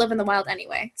want him to live in the wild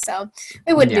anyway. So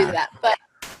we wouldn't do that, but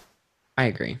I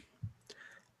agree.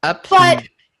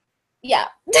 Yeah.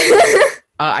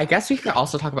 I guess we could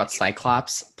also talk about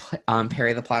Cyclops,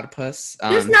 Perry the Platypus.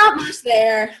 There's not much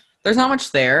there. There's not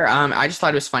much there. I just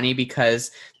thought it was funny because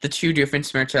the two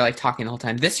Doofenshmirtz are like talking the whole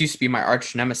time. This used to be my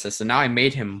arch nemesis, and now I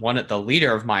made him the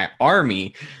leader of my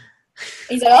army.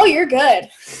 He's like, oh, you're good.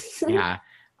 Yeah.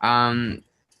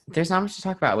 There's not much to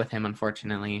talk about with him,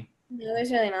 unfortunately. No,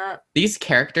 there's really not. These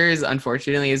characters,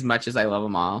 unfortunately, as much as I love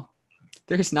them all,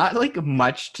 there's not like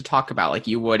much to talk about like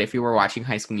you would if you were watching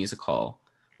High School Musical.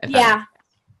 Yeah.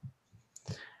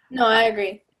 No, I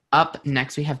agree. Up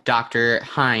next, we have Dr.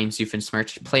 Heinz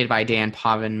Doofenshmirtz, played by Dan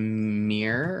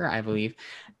Povenmire, I believe.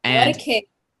 And what a kid.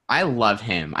 I love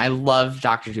him. I love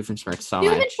Dr. Doofenshmirtz so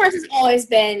much. Doofenshmirtz has always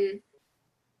been...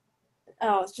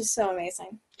 oh, it's just so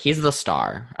amazing. He's the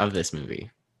star of this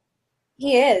movie.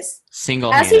 He is.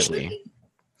 Single-handedly.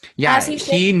 Yeah,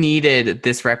 he needed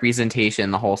this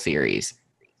representation the whole series.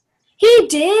 He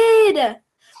did!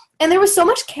 And there was so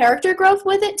much character growth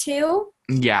with it, too.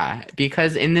 Yeah,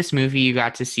 because in this movie, you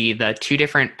got to see the two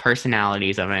different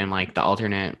personalities of him, like the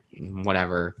alternate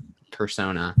whatever. And then you got to see him, like, the real him. And it was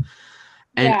persona.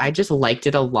 And I just liked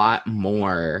it a lot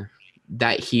more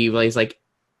that he was like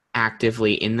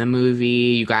actively in the movie.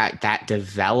 You got that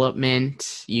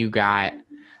development. You got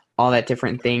all that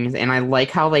different things. And I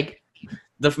like how like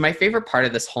my favorite part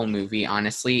of this whole movie,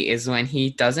 honestly, is when he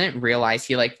doesn't realize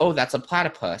he like, oh, that's a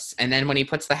platypus. And then when he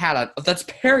puts the hat on, oh, that's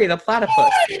Perry the platypus.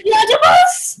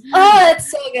 Platypus! Oh,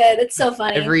 that's so good. It's so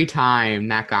funny. Every time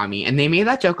that got me. And they made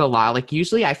that joke a lot. Like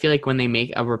usually I feel like when they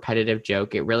make a repetitive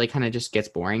joke, it really kind of just gets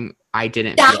boring. I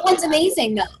didn't That one's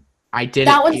amazing though. I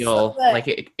didn't feel like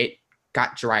it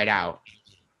got dried out.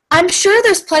 I'm sure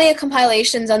there's plenty of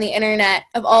compilations on the internet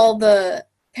of all the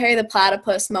Perry the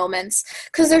Platypus moments,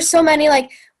 because there's so many,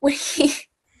 like when he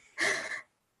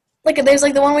like there's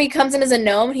like the one where he comes in as a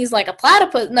gnome and he's like a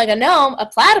platypus, like a gnome, a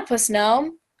platypus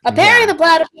gnome, a Perry the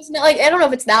Platypus gnome. Like I don't know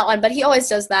if it's that one, but he always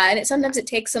does that, and sometimes it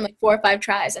takes him like 4 or 5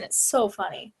 tries, and it's so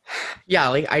funny. Yeah,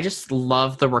 like I just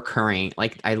love the recurring,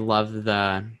 like I love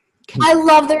the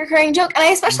recurring joke, and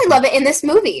I especially love it in this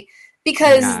movie.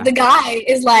 Because the guy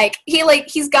is like,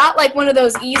 he's got like one of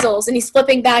those easels and he's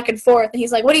flipping back and forth and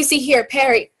he's like, what do you see here,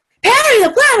 Perry? Perry the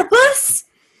platypus!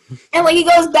 And like he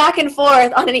goes back and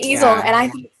forth on an easel and I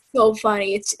think it's so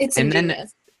funny. It's and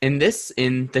ingenious. Then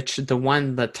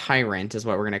the tyrant is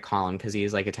what we're gonna call him because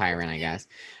he's like a tyrant, I guess.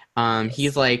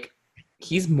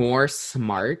 He's more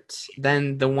smart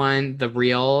than the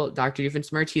real Dr.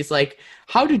 Doofenshmirtz. He's like,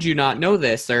 how did you not know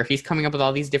this? Or he's coming up with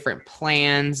all these different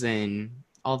plans and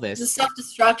all this. The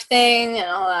self-destruct thing and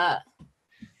all that.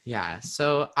 Yeah,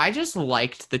 so I just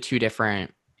liked the 2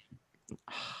 different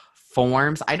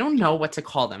forms. I don't know what to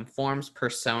call them. Forms,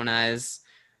 personas.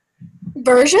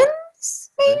 Versions?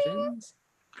 Maybe? Versions?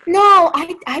 No,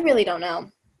 I really don't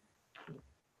know.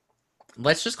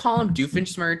 Let's just call them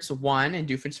Doofenshmirtz 1 and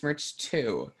Doofenshmirtz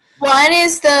 2. 1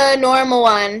 is the normal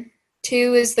one.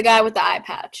 2 is the guy with the eye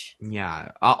patch.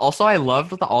 Yeah. Also, I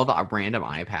loved all the random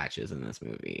eye patches in this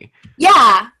movie.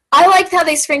 Yeah. I liked how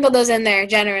they sprinkled those in there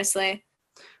generously.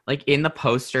 Like, in the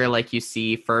poster, like, you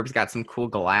see Ferb's got some cool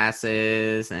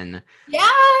glasses and...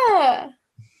 Yeah!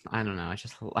 I don't know.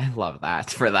 I love that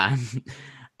for them.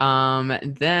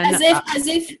 Then... As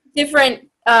if different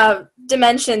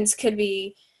dimensions could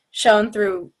be shown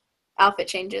through outfit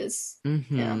changes.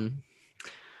 Mm-hmm. Yeah.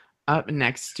 Up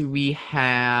next, we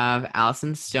have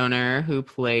Alison Stoner, who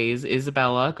plays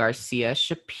Isabella Garcia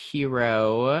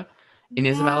Shapiro. And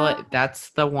Isabella, that's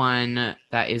the one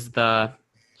that is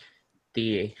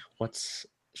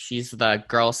she's the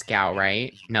Girl Scout,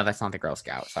 right? No, that's not the Girl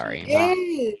Scout, sorry.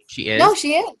 She is? No,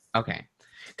 she is. Okay.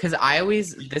 Because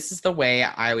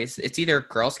it's either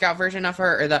Girl Scout version of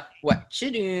her or the what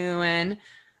you doing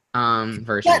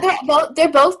version. Yeah,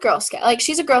 they're both Girl Scout. Like,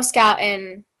 she's a Girl Scout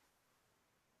in...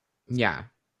 Yeah.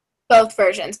 Both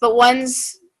versions, but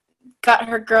one's got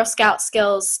her Girl Scout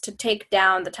skills to take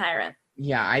down the tyrant.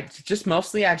 Yeah, I just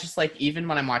like, even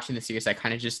when I'm watching the series, I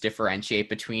kind of just differentiate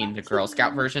between the Girl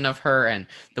Scout version of her and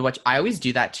I always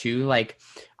do that too. Like,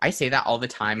 I say that all the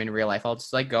time in real life. I'll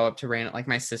just like go up to random, like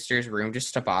my sister's room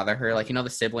just to bother her. Like, you know, the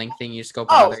sibling thing, you just go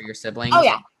bother your siblings. Oh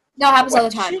yeah. No, it happens all the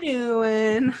time. What you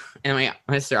doing? And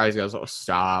my sister always goes, oh,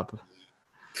 stop.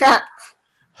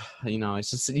 You know,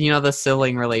 it's just, you know, the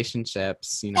sibling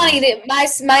relationships, you know. Funny,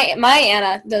 my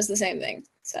Anna does the same thing,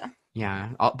 so. Yeah,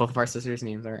 both of our sisters'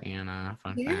 names are Anna.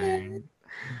 Fun fact.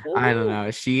 I don't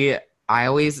know. I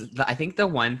think the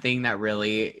one thing that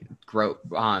really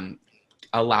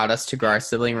allowed us to grow our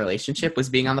sibling relationship was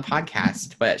being on the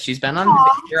podcast. But she's been on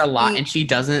here a lot, and she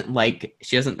doesn't want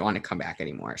to come back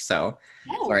anymore. So,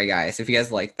 sorry guys, if you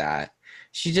guys like that.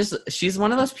 She's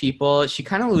one of those people, she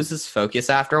kind of loses focus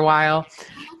after a while.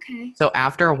 Okay. So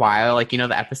after a while, like, you know,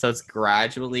 the episodes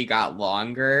gradually got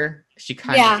longer. She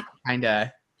kind of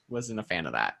wasn't a fan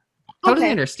of that. Totally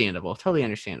understandable.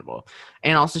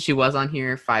 And also she was on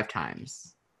here 5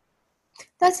 times.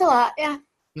 That's a lot, yeah.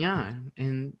 Yeah,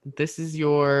 and this is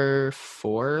your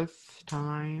 4th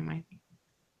time, I think.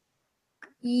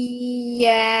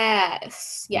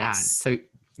 Yes. Yeah, so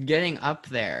getting up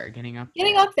there.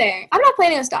 I'm not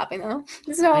planning on stopping though.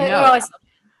 This is always.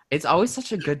 It's always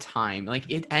such a good time. Like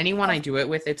anyone I do it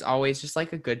with, it's always just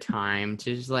like a good time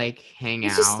to just like hang out.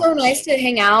 It's just so nice to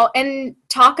hang out and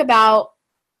talk about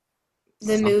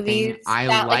the movies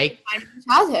I like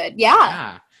childhood.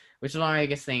 Yeah. Which is one of my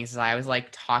biggest things is I always like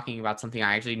talking about something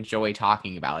I actually enjoy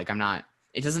talking about. Like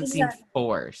it doesn't seem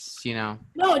forced, you know?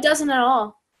 No, it doesn't at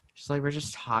all. Just like we're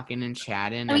just talking and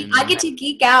chatting. I mean, I get to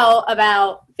geek out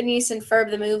about Phineas and Ferb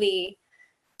the movie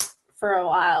for a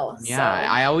while. Yeah,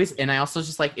 so. I also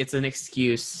just like, it's an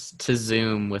excuse to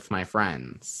Zoom with my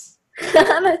friends.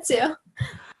 That too.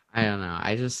 I don't know.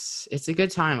 It's a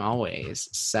good time always.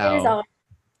 So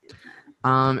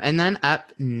And then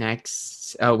up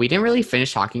next, we didn't really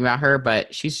finish talking about her,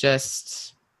 but she's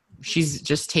just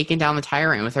taking down the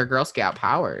tyrant with her Girl Scout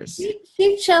powers.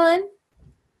 She's chilling.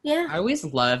 Yeah. I always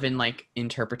love in like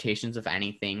interpretations of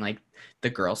anything, like the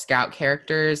Girl Scout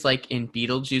characters, like in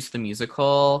Beetlejuice the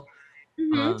musical,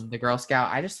 the Girl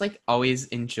Scout. I just like always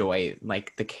enjoy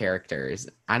like the characters.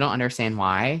 I don't understand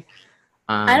why.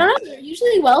 I don't know. They're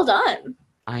usually well done.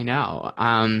 I know.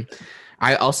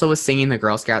 I also was singing the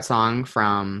Girl Scout song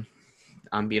from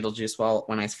Beetlejuice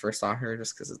when I first saw her,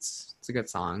 just because it's a good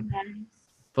song. Okay.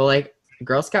 But like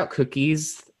Girl Scout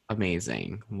cookies,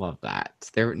 amazing. Love that.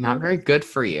 They're not very good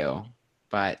for you,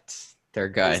 but they're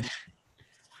good.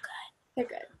 They're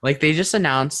good. Like they just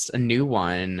announced a new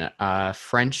one,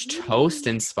 French toast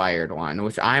inspired one,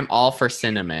 which I'm all for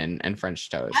cinnamon and French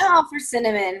toast. I'm all for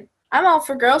cinnamon. I'm all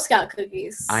for Girl Scout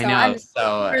cookies. I know,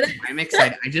 I'm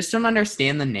excited. I just don't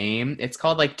understand the name. It's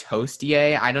called like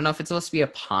Toastier. I don't know if it's supposed to be a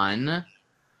pun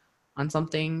on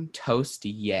something.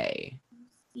 Toastier.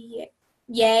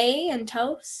 Yay and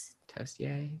toast?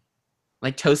 Toastier?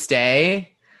 Like toastay?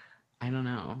 I don't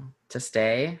know. To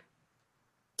stay?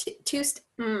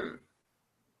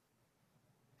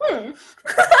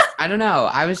 I don't know.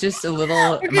 I was just a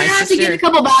little. We're gonna have to get a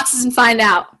couple boxes and find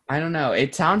out. I don't know.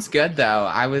 It sounds good though.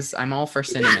 I'm all for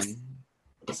cinnamon.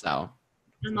 Yes. So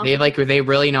they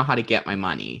really know how to get my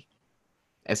money.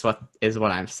 Is what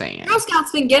I'm saying. Girl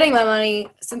Scout's been getting my money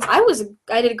since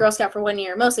I did a Girl Scout for 1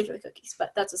 year, mostly for the cookies,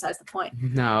 but that's besides the point.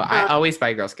 No, I always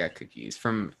buy Girl Scout cookies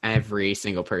from every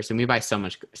single person. We buy so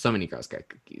many Girl Scout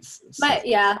cookies. But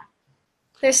yeah,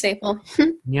 they're a staple.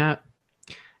 Yeah.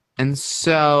 And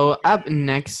so up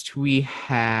next we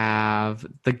have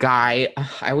the guy.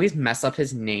 I always mess up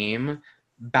his name.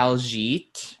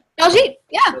 Baljeet. Baljeet,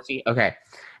 yeah. Baljeet, okay.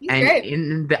 He's and great.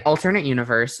 In the alternate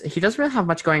universe, he doesn't really have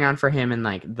much going on for him in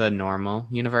like the normal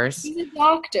universe. He's a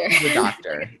doctor. He's a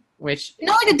doctor, which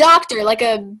not like a doctor, like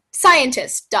a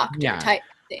scientist doctor type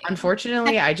thing.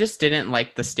 Unfortunately, I just didn't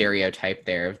like the stereotype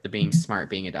there of the being smart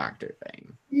being a doctor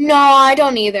thing. No, I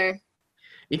don't either.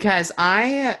 Because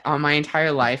I, my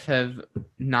entire life,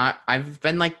 I've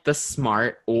been like the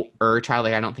smarter child.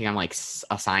 Like, I don't think I'm like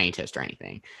a scientist or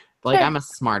anything. But like, I'm a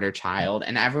smarter child.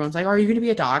 And everyone's like, are you going to be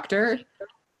a doctor?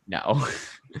 No.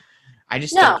 I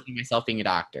just don't see myself being a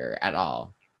doctor at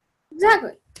all.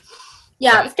 Exactly.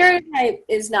 Yeah, the stereotype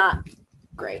is not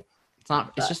great.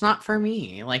 It's just not for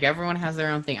me. Like, everyone has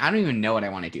their own thing. I don't even know what I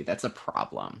want to do. That's a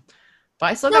problem. But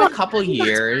I still got a couple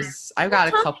years. I've got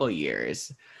a couple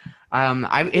years.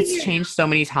 It's changed so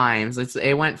many times.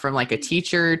 It went from like a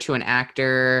teacher to an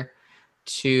actor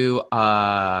to These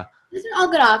are all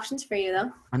good options for you,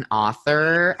 though. An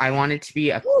author. I wanted to be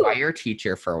a choir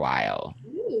teacher for a while.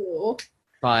 Ooh.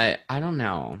 But I don't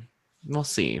know. We'll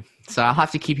see. So I'll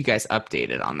have to keep you guys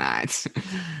updated on that.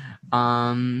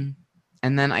 And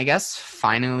then I guess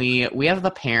finally we have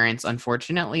the parents.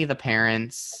 Unfortunately, the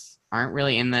parents aren't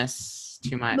really in this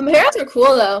too much. The parents are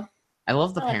cool though. I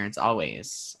love the parents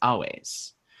always.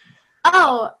 Always.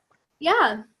 Oh,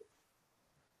 yeah.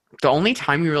 The only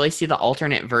time you really see the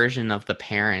alternate version of the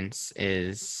parents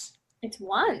is... It's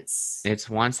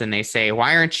once. And they say,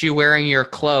 why aren't you wearing your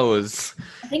clothes?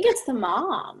 I think it's the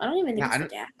mom. I don't even think it's the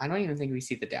dad. I don't even think we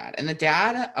see the dad. And the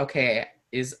dad, okay,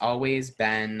 is always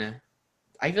been...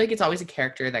 I feel like it's always a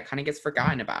character that kind of gets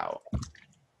forgotten about.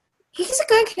 He's a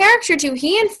good character, too.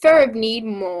 He and Ferb need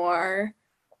more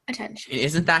attention.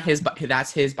 Isn't that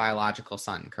that's his biological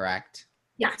son, correct?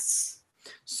 Yes.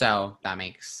 So that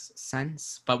makes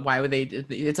sense. But why would they?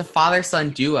 It's a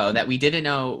father-son duo that we didn't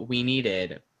know we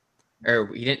needed, or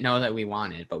we didn't know that we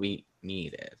wanted, but we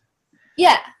needed.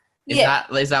 Yeah.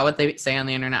 Is that what they say on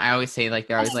the internet? I always say like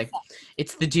they're always like,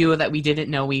 it's the duo that we didn't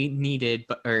know we needed,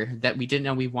 or that we didn't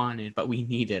know we wanted, but we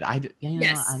needed. I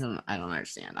don't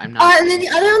understand. I'm not. And then the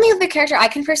only other character I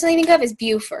can personally think of is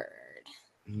Buford.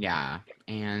 Yeah,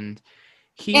 and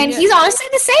he's honestly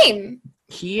the same.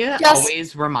 He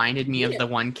always reminded me of the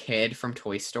one kid from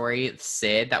Toy Story,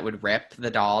 Sid, that would rip the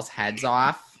dolls' heads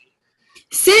off.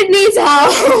 Sid needs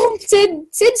help.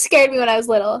 Sid scared me when I was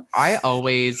little. I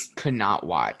always could not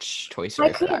watch Toy Story.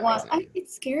 I couldn't watch. It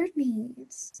scared me.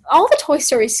 All the Toy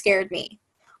Stories scared me.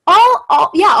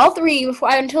 All three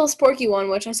until Sporky one,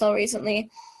 which I saw recently.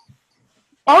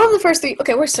 All of the first three.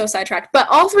 Okay, we're so sidetracked, but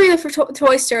all three of the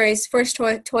Toy Stories, first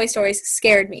Toy Stories,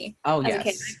 scared me. Oh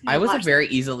yes, I was a very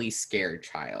easily scared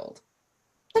child.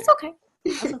 That's okay.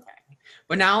 That's okay.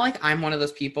 But now, like, I'm one of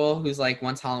those people who's like,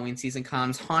 once Halloween season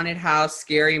comes, haunted house,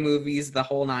 scary movies, the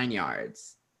whole 9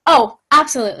 yards. Oh,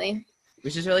 absolutely.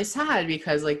 Which is really sad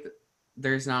because, like,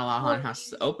 there's not a lot of haunted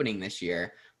houses opening this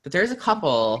year. But there's a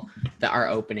couple that are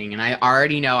opening, and I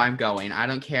already know I'm going. I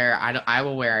don't care. I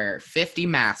will wear 50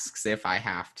 masks if I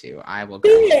have to. I will go.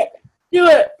 Do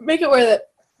it. Make it worth it.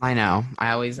 I know.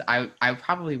 I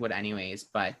probably would anyways,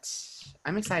 but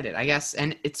I'm excited, I guess.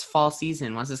 And it's fall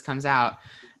season. Once this comes out,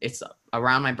 it's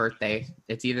around my birthday.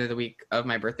 It's either the week of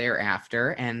my birthday or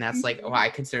after, and that's like I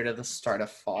consider the start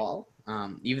of fall.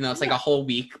 Even though it's like a whole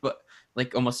week, but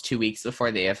like almost 2 weeks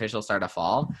before the official start of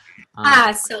fall.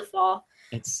 It's still fall.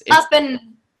 It's up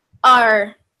in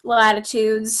our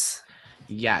latitudes.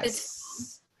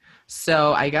 Yes.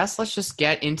 So I guess let's just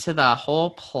get into the whole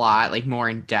plot, like more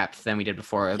in depth than we did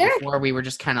before. Sure. Before we were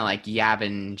just kind of like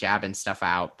jabbing stuff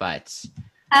out, but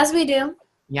as we do.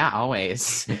 Yeah,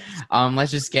 always.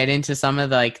 Let's just get into some of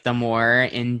the more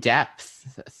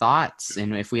in-depth thoughts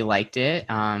and if we liked it,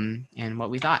 and what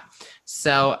we thought.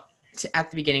 So at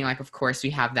the beginning, like, of course, we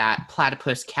have that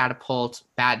platypus catapult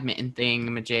badminton thing,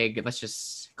 majig. Let's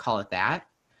just call it that.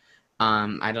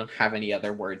 I don't have any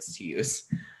other words to use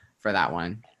for that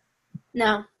one.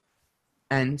 No.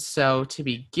 And so to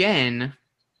begin,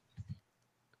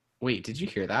 wait, did you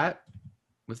hear that?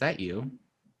 Was that you?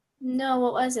 No,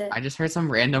 what was it? I just heard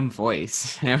some random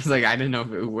voice. And I was like, I didn't know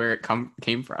where it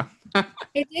came from.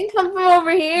 It didn't come from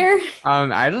over here.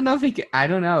 I don't know if I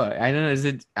don't know. Is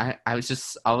it? I was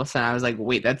just all of a sudden I was like,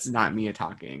 wait, that's not me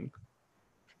talking.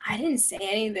 I didn't say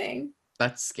anything.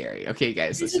 That's scary. Okay,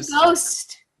 guys, It's a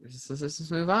ghost. Let's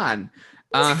just move on.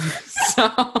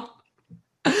 So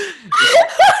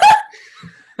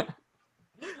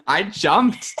I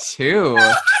jumped too.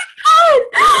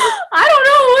 I don't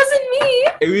know. It wasn't me.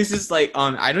 It was just like,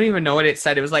 I don't even know what it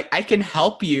said. It was like, I can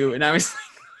help you. And I was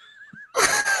like,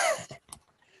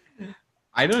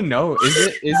 I don't know. Is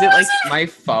it like my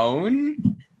phone?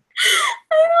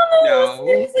 I don't know.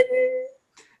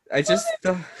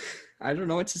 No. I don't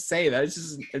know what to say.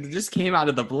 It just came out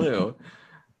of the blue.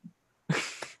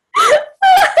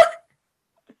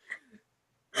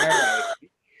 All right.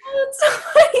 That's so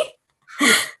funny.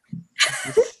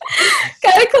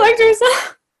 Gotta collect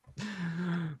yourself.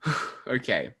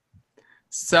 Okay.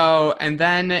 So, and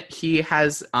then he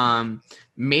has,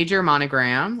 Major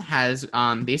Monogram has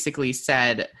basically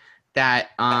said that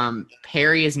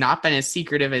Perry has not been as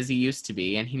secretive as he used to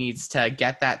be, and he needs to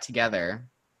get that together.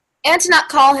 And to not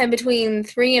call him between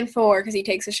 3 and 4 because he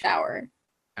takes a shower.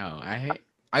 Oh, I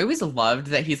always loved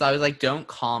that he's always like, don't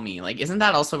call me. Like, isn't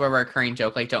that also a recurring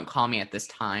joke? Like, don't call me at this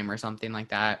time or something like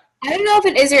that. I don't know if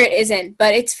it is or it isn't,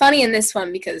 but it's funny in this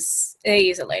one because they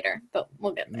use it later. But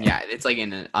we'll get there. Yeah, it's like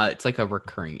it's like a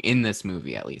recurring in this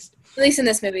movie at least. At least in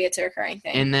this movie, it's a recurring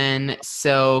thing. And then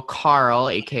so Carl,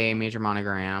 aka Major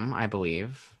Monogram, I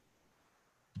believe.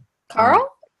 Carl?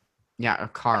 Yeah,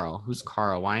 Carl. Who's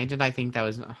Carl? Why did I think that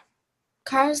was?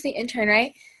 Carl's the intern,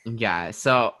 right? Yeah.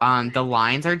 So the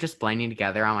lines are just blending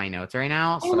together on my notes right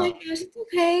now. Oh So my gosh, it's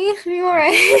okay. Are you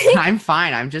alright? I'm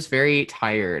fine. I'm just very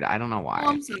tired. I don't know why. Oh,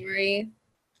 I'm sorry.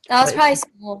 That was probably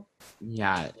school.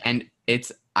 Yeah, and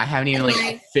I haven't even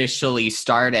like officially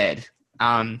started.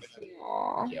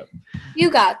 Yep. You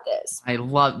got this. I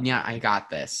got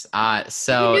this.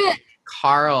 So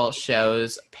Carl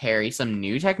shows Perry some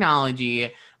new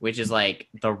technology, which is like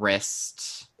the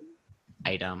wrist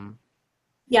item.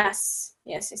 Yes.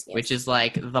 Which is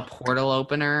like the portal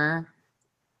opener.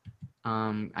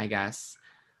 I guess.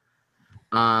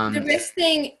 The wrist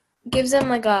thing gives them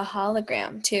like a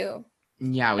hologram too.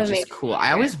 Yeah, which is cool.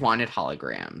 I always wanted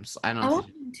holograms. I want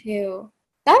them too.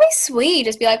 That'd be sweet.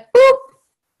 Just be like, boop.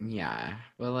 Yeah,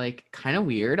 but like kind of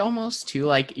weird almost too.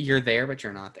 Like you're there, but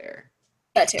you're not there.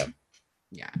 That too.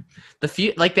 Yeah,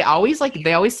 they always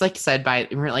said by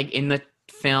like in the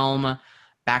film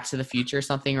Back to the Future or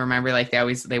something. Remember, like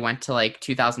they went to like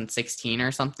 2016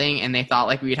 or something, and they thought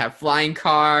like we'd have flying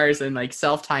cars and like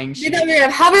self-tying shoes. They thought we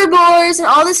would have hoverboards and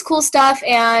all this cool stuff,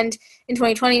 and in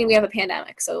 2020 we have a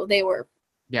pandemic, so they were.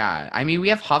 Yeah, I mean we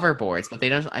have hoverboards, but they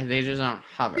just don't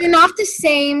hover. They're not the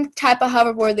same type of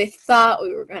hoverboard they thought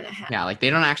we were gonna have. Yeah, like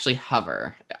they don't actually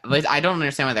hover. Like, I don't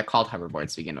understand why they're called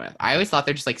hoverboards to begin with. I always thought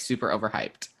they're just like super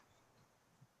overhyped.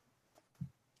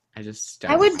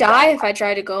 I would die if I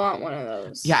tried to go on one of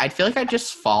those. Yeah, I'd feel like I'd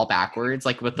just fall backwards,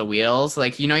 like with the wheels.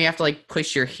 Like, you have to like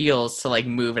push your heels to like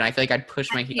move, and I feel like I'd push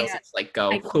my heels and like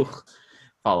go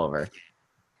fall over.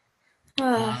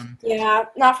 Yeah,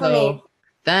 not for me.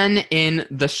 Then in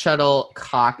the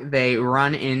shuttlecock, they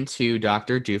run into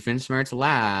Dr. Doofenshmirtz's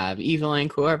lab, Evil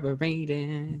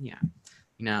Incorporated.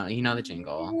 Yeah, you know the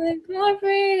jingle.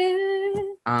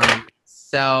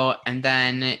 So and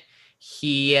then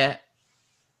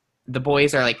the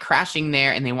boys are like crashing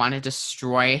there, and they want to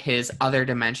destroy his other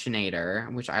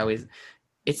dimensionator, which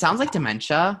it sounds like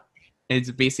dementia. It's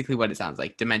basically what it sounds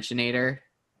like. Dimensionator.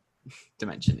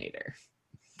 Dimensionator.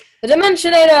 The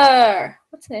Dimensionator!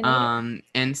 What's the name?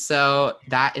 And so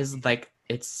that is like,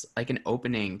 it's like an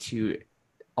opening to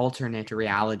alternate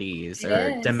realities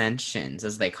or dimensions,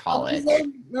 as they call it.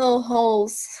 Little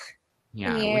holes.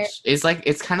 Yeah, which is like,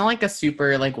 it's kind of like a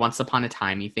super like Once Upon a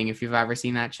Time-y thing, if you've ever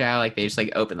seen that show. Like they just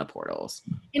like open the portals.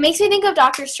 It makes me think of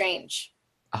Doctor Strange.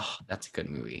 Oh, that's a good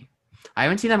movie. I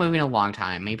haven't seen that movie in a long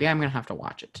time. Maybe I'm gonna have to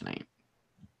watch it tonight.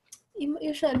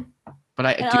 You should. But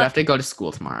I do have to go to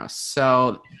school tomorrow,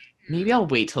 so maybe I'll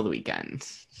wait till the weekend.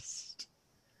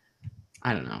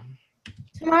 I don't know.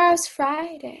 Tomorrow's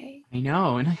Friday. I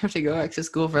know, and I have to go back to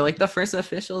school for like the first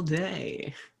official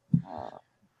day.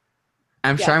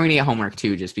 I'm sure I'm gonna get homework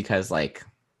too, just because like,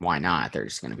 why not? They're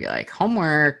just gonna be like,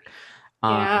 homework.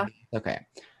 Yeah. Okay.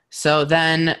 So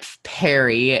then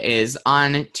Perry is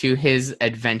on to his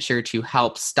adventure to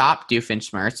help stop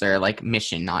Doofenshmirtz, or like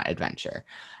mission, not adventure.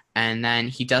 And then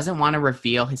he doesn't want to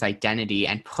reveal his identity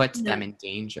and put them in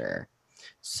danger.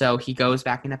 So he goes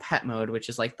back into pet mode, which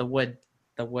is like the wood,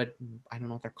 I don't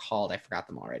know what they're called. I forgot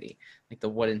them already. Like the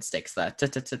wooden sticks, like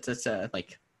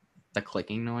the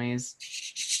clicking noise.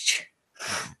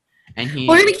 And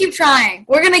we're going to keep trying.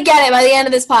 We're going to get it by the end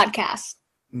of this podcast.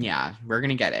 Yeah, we're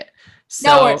going to get it.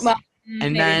 So,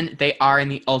 then they are in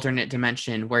the alternate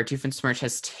dimension where Doofenshmirtz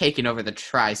has taken over the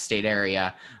tri-state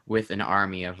area with an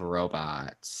army of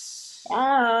robots.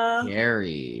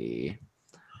 Scary.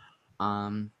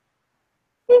 And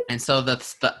so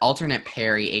the alternate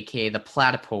Perry, aka the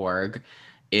Platyporg,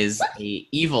 is a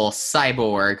evil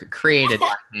cyborg created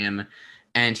by him,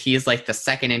 and he's like the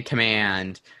second in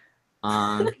command.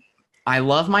 I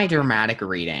love my dramatic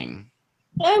reading.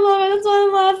 I love it. That's why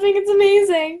I'm laughing. It's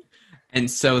amazing. And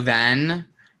so then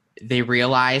they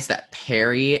realize that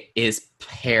Perry is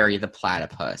Perry the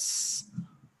Platypus,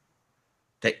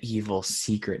 the evil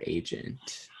secret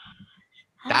agent.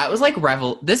 That was like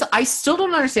this. I still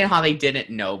don't understand how they didn't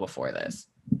know before this.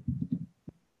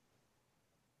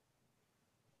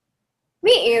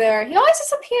 Me either. He always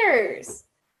disappears.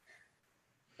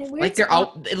 Like they're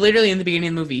all literally in the beginning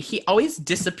of the movie. He always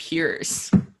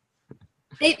disappears.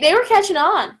 They were catching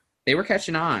on. They were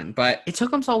catching on, but it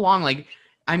took them so long. Like,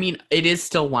 I mean, it is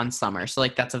still one summer, so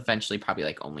like that's eventually probably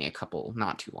like only a couple,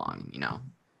 not too long, you know.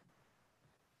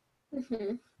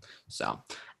 Mm-hmm. So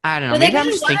I don't know. Maybe I'm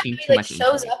just thinking too much. He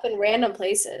shows up in random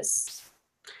places.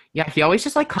 Yeah, he always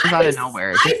just like comes out of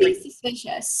nowhere. I'd be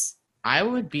suspicious. I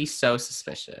would be so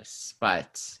suspicious,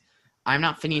 but I'm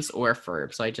not Phineas or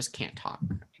Ferb, so I just can't talk,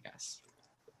 I guess.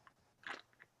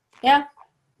 Yeah.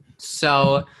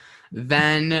 So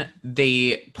then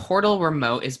the portal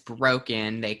remote is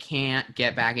broken. They can't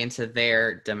get back into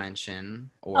their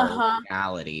dimension or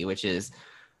reality, which is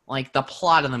like the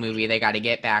plot of the movie. They got to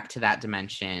get back to that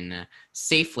dimension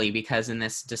safely because in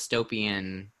this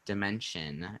dystopian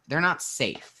dimension, they're not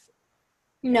safe.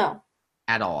 No.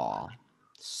 At all.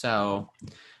 So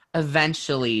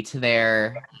eventually to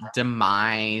their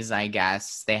demise, I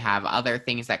guess, they have other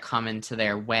things that come into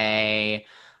their way.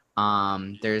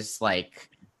 There's like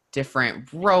different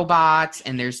robots,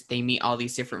 and they meet all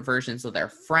these different versions of their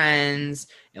friends,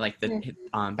 like the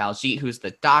Baljeet, who's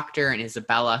the doctor, and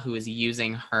Isabella, who is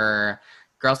using her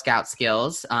Girl Scout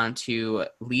skills to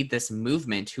lead this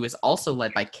movement, who is also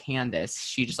led by Candace.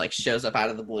 She just like shows up out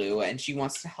of the blue, and she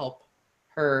wants to help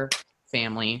her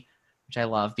family, which I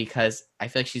love because I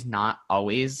feel like she's not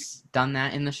always done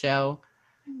that in the show,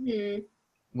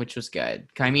 which was good.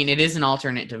 I mean, it is an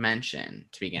alternate dimension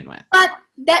to begin with. But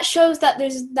that shows that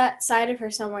there's that side of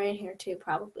her somewhere in here too,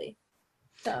 probably.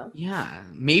 So yeah,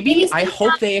 maybe I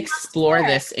hope they explore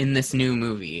this in this new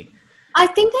movie. I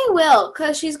think they will,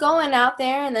 because she's going out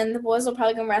there, and then the boys will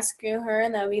probably come rescue her,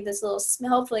 and there'll be this little,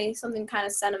 hopefully, something kind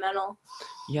of sentimental.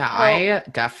 Yeah, I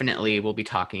definitely will be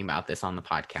talking about this on the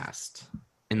podcast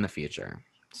in the future.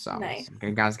 So nice.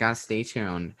 You guys gotta stay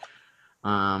tuned.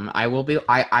 I will be.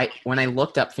 I when I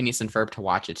looked up Phineas and Ferb to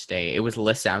watch it today, it was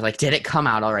listed. I was like, did it come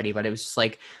out already? But it was just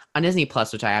like on Disney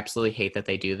Plus, which I absolutely hate that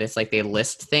they do this. Like they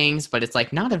list things, but it's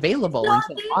like not available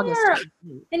until August.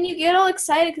 And you get all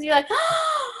excited because you're like,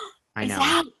 I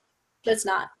know. That's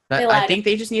not. But I think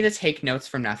they just need to take notes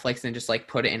from Netflix and just like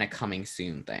put it in a coming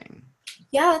soon thing.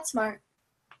 Yeah, that's smart.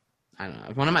 I don't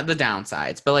know. One of the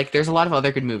downsides, but like there's a lot of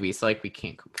other good movies, so like we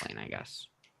can't complain, I guess.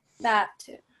 That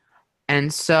too.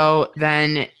 And so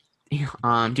then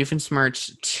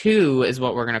Doofenshmirtz 2 is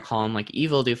what we're going to call him, like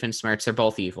evil Doofenshmirtz. They're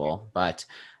both evil, but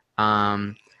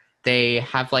they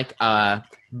have like a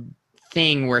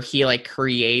thing where he like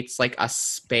creates like a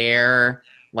spare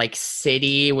like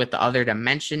city with the other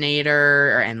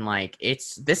Dimensionator, and like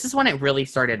this is when it really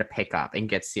started to pick up and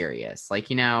get serious. Like,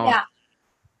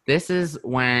 this is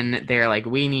when they're like,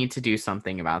 we need to do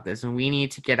something about this and we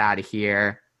need to get out of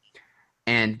here.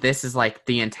 And this is like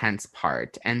the intense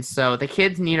part. And so the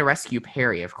kids need to rescue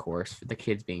Perry, of course, the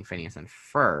kids being Phineas and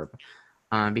Ferb,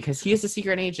 because he is a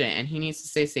secret agent and he needs to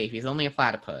stay safe. He's only a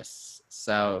platypus.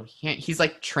 So he's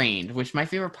like trained, which my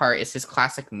favorite part is his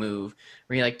classic move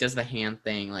where he like does the hand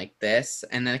thing like this.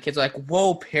 And then the kids are like,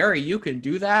 whoa, Perry, you can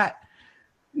do that?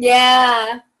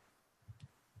 Yeah.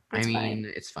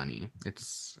 It's funny.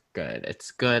 It's good.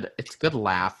 It's good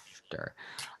laughter.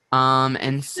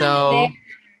 And so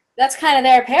that's kind of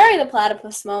their Perry the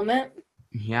Platypus moment.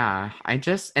 Yeah, and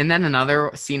then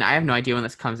another scene, I have no idea when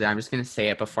this comes in, I'm just going to say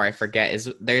it before I forget, is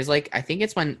there's like, I think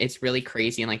it's when it's really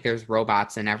crazy and like there's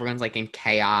robots and everyone's like in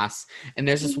chaos and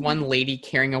there's this one lady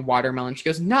carrying a watermelon. She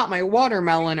goes, not my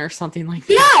watermelon, or something like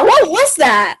that. Yeah, what was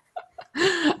that?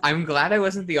 I'm glad I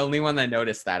wasn't the only one that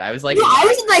noticed that. I was like, I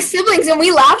was with my siblings and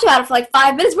we laughed about it for like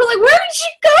 5 minutes. We're like, where did she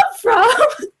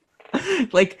come from?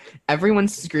 Like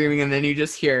everyone's screaming and then you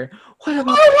just hear, what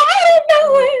about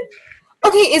watermelon?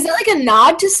 Okay, is it like a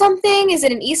nod to something? Is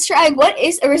it an Easter egg?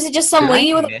 Or is it just some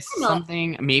lady with a watermelon?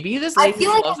 Something? Maybe this lady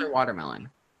loves her watermelon.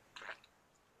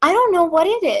 I don't know what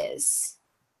it is.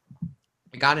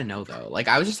 I gotta know though. Like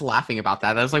I was just laughing about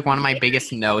that. That was like one of my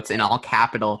biggest notes in all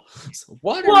capital.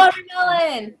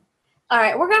 Watermelon. All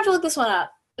right, we're gonna have to look this one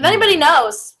up. If anybody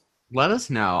knows, let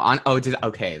us know.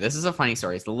 Okay, this is a funny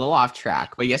story. It's a little off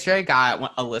track, but yesterday I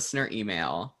got a listener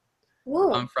email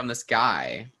from this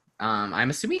guy. I'm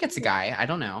assuming it's a guy. I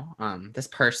don't know. This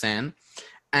person.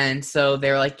 And so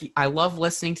they're like, I love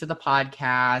listening to the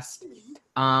podcast.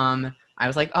 I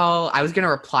was like, I was going to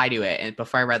reply to it. And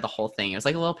before I read the whole thing, it was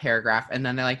like a little paragraph. And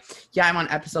then they're like, yeah, I'm on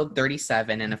episode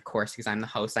 37. And of course, because I'm the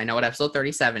host, I know what episode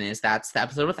 37 is. That's the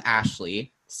episode with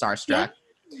Ashley, Starstruck.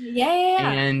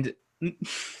 Yeah. And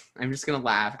I'm just going to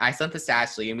laugh. I sent this to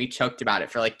Ashley and we choked about it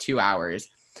for like 2 hours.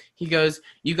 He goes,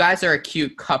 you guys are a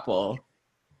cute couple.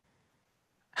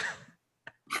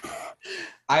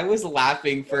 I was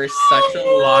laughing for such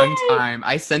a long time.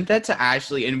 I sent that to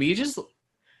Ashley and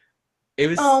it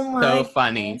was so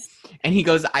funny. And he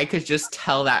goes, I could just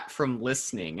tell that from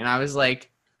listening. And I was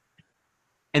like,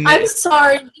 I'm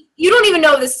sorry. You don't even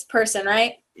know this person,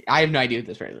 right? I have no idea who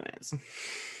this person is. Just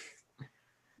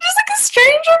like a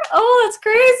stranger? Oh, that's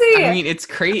crazy. I mean, it's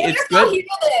crazy. It's good.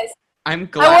 I'm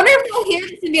glad. I wonder if they'll hear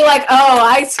this and be like, "Oh,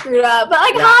 I screwed up." But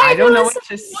like, hi. I don't know what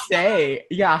to say.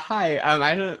 Yeah, hi.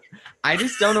 I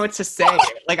just don't know what to say.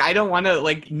 Like, I don't want to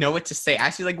like know what to say.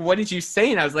 Actually, like, what did you say?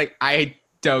 And I was like, I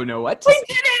don't know what to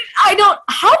say. I don't.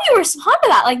 How do you respond to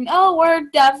that? Like, no, we're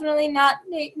definitely not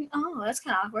dating. Oh, that's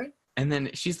kind of awkward. And then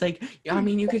she's like, yeah, I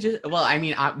mean, you could just. Well, I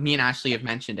mean, me and Ashley have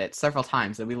mentioned it several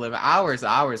times that we live hours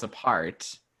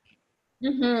apart.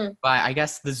 Mm-hmm. But I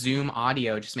guess the Zoom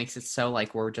audio just makes it so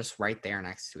like we're just right there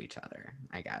next to each other,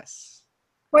 I guess.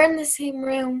 We're in the same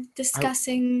room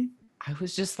discussing. I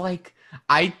was just like,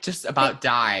 I just about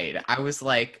died. I was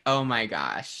like, oh my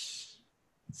gosh.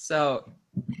 So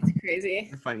that's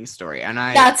crazy. Funny story.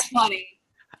 That's funny.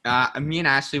 Me and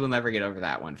Ashley will never get over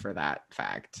that one for that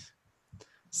fact.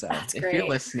 So if you're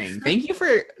listening, thank you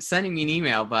for sending me an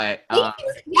email, but yeah,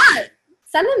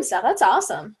 send them stuff. That's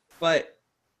awesome. But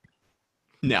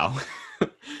no. All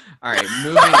right,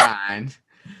 moving on.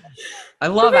 I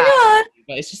love Ashley,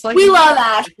 but it's just like we love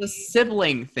Ashley. It's a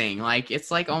sibling thing. Like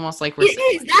it's like almost like we're It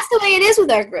is. That's the way it is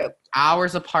with our group.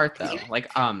 Hours apart though. Like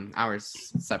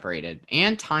hours separated.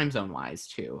 And time zone wise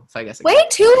too. So I guess way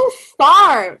too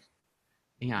far.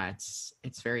 Yeah,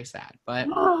 it's very sad. But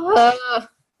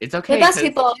it's okay. The best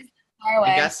people far away.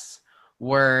 I guess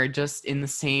we're just in the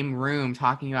same room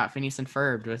talking about Phineas and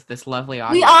Ferb with this lovely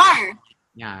audience. We are.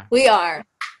 Yeah. We are.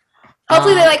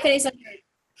 Hopefully they like Phineas and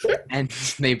Ferb. And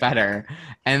they better.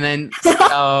 And then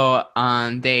so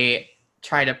they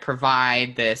try to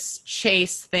provide this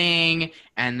chase thing,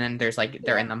 and then there's like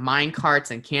they're in the mine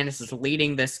carts and Candace is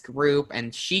leading this group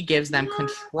and she gives them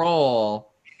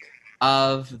control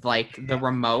of like the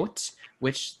remote,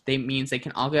 which means they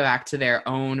can all go back to their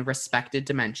own respected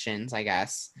dimensions, I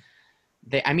guess.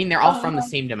 They're all from the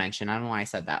same dimension. I don't know why I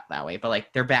said that way, but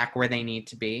like they're back where they need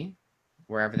to be,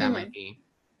 wherever that might be.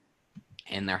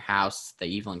 In their house, the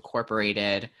Evil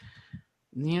Incorporated,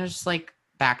 just like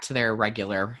back to their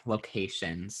regular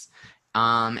locations.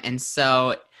 And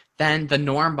so then the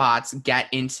Normbots get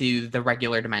into the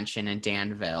regular dimension in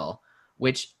Danville,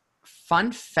 which,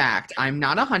 fun fact, I'm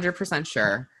not 100%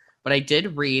 sure, but I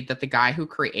did read that the guy who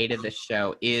created this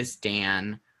show is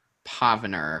Dan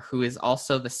Pavner, who is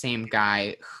also the same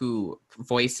guy who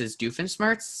voices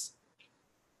Doofenshmirtz.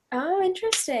 Oh,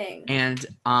 interesting. And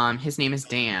his name is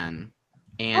Dan.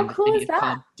 And How cool is that?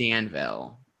 called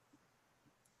Danville.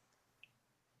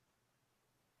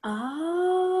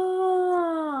 Oh.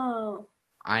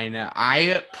 I know.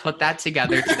 I put that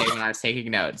together today when I was taking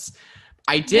notes.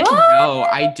 I did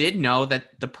know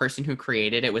that the person who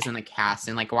created it was in the cast,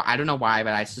 and like, well, I don't know why,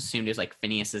 but I just assumed it was like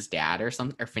Phineas's dad or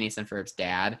Phineas and Ferb's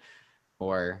dad,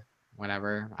 or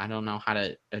whatever. I don't know how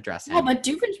to address him. Oh, but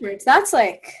Doofenshmirtz, that's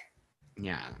like.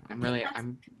 Yeah,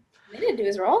 I'm committed to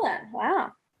his role then.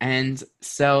 Wow. And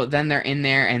so then they're in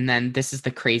there, and then this is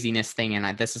the craziness thing,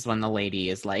 and this is when the lady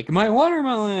is like, "My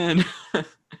watermelon." My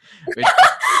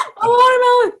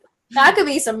watermelon. That could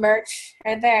be some merch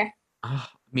right there.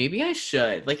 Maybe I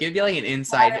should. Like, it'd be like an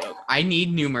inside joke. I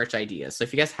need new merch ideas. So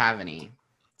if you guys have any,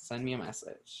 send me a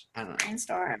message. I don't know.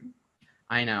 Brainstorm.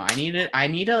 I know. I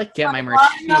need to like get my merch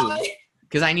too,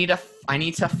 because I need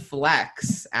to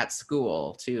flex at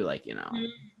school too. Like, you know.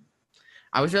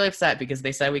 I was really upset because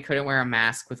they said we couldn't wear a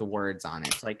mask with words on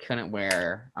it, so I couldn't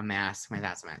wear a mask. My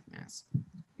dad's mask.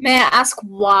 May I ask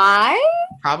why?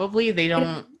 Probably they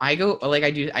don't. I do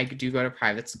go to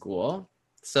private school,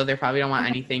 so they probably don't want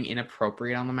anything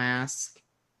inappropriate on the mask.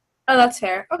 Oh, that's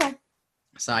fair. Okay.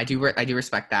 So I do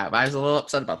respect that, but I was a little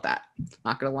upset about that.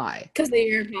 Not gonna lie. Because of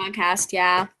your podcast,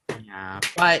 yeah. Yeah,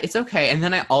 but it's okay. And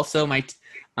then I also like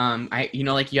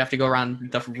you have to go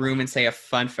around the room and say a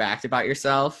fun fact about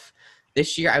yourself.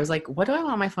 This year, I was like, what do I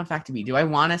want my fun fact to be? Do I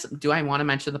want to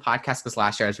mention the podcast? Because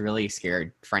last year I was really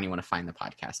scared for anyone to find the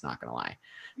podcast, not going to lie.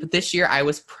 But this year, I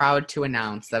was proud to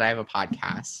announce that I have a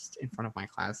podcast in front of my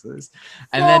classes.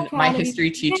 And then my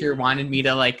history teacher wanted me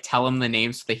to, like, tell him the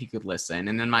names so that he could listen.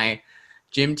 And then my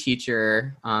gym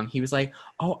teacher, he was like,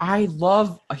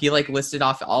 he, like, listed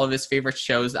off all of his favorite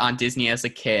shows on Disney as a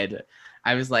kid.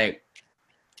 I was like,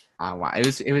 oh, wow.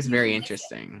 It was very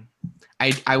interesting.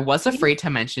 I was afraid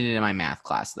to mention it in my math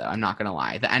class, though. I'm not going to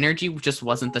lie. The energy just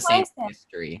wasn't the same in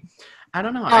history. I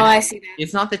don't know. I see that.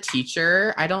 It's not the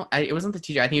teacher. It wasn't the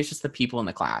teacher. I think it's just the people in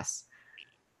the class.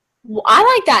 Well, I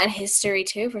like that in history,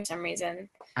 too, for some reason.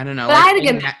 I don't know. But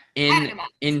like,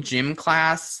 in gym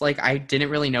class, like, I didn't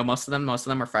really know most of them. Most of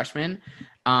them were freshmen.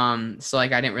 So,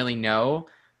 like, I didn't really know.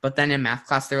 But then in math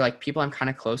class, they're, like, people I'm kind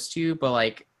of close to, but,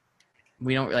 like,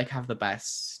 we don't, like, have the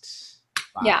best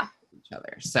yeah. each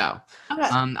other. So, okay.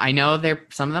 I know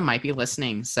some of them might be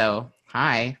listening. So,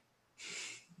 hi.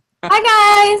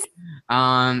 Hi,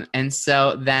 guys. And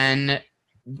so then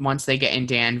once they get in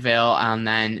Danville,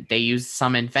 then they use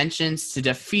some inventions to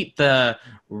defeat the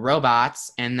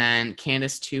robots, and then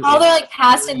Candace too. Oh, they're like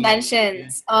past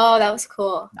inventions. Oh, that was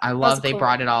cool. I love they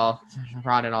brought it all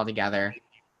together.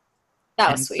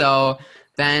 That was sweet. So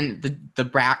then the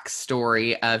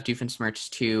backstory of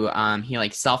Doofenshmirtz too, he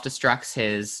like self-destructs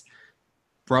his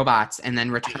robots and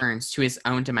then returns to his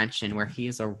own dimension where he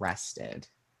is arrested.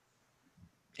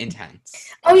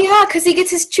 Intense. Oh yeah, because he gets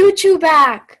his choo-choo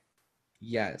back.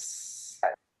 Yes.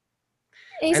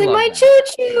 And he's like, my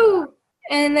choo-choo!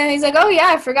 And then he's like, oh yeah,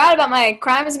 I forgot about my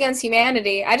crimes against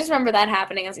humanity. I just remember that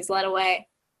happening as he's led away.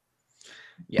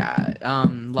 Yeah,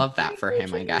 love that for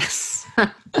him, I guess.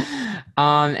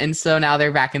 And so now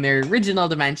they're back in their original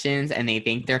dimensions, and they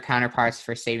think their counterparts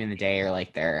for saving the day are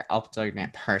like their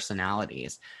alternate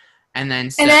personalities. And then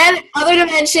other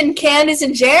dimension, Candace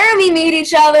and Jeremy meet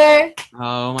each other.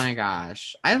 Oh my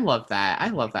gosh. I love that. I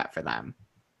love that for them.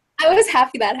 I was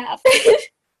happy that happened.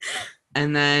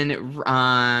 And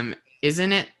then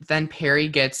isn't it then Perry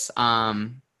gets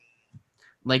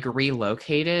like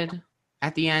relocated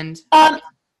at the end?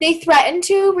 They threaten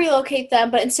to relocate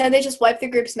them, but instead they just wipe the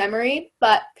group's memory.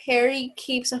 But Perry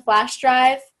keeps a flash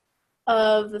drive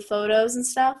of the photos and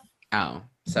stuff. Oh.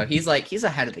 So he's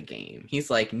ahead of the game.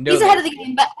 He's like, no. He's ahead of the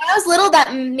game. But when I was little,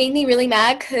 that made me really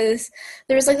mad because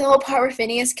there was like the whole part where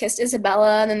Phineas kissed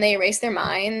Isabella and then they erased their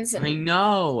minds. And I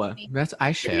know. It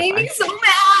made me so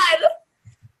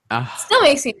mad. Still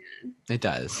makes me mad. It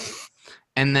does.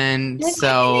 And then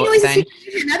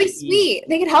that'd be sweet.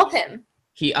 They could help him.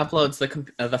 He uploads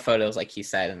the photos, like he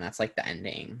said, and that's like the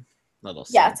ending little.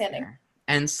 Yeah, it's ending.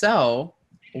 And so,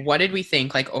 what did we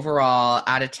think? Like overall,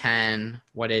 out of 10,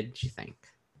 what did you think?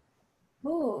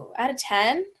 Ooh, out of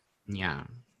 10? Yeah.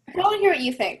 I want to hear what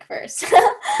you think first.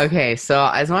 Okay, so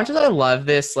as much as I love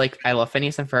this, like I love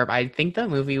Phineas and Ferb, I think the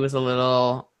movie was a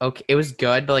little okay. It was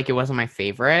good, but like it wasn't my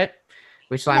favorite,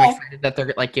 which is why I'm excited that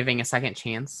they're like giving a second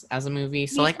chance as a movie.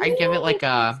 So like I give it like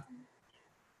a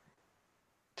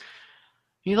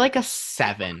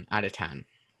 7 out of 10.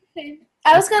 Okay.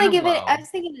 I was thinking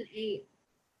an 8.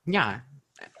 Yeah.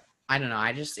 I don't know.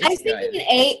 I was thinking an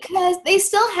 8 because they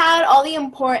still had all the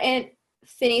important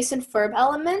Phineas and Ferb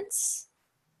elements.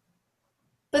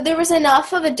 But there was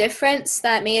enough of a difference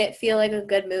that made it feel like a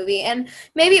good movie. And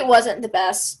maybe it wasn't the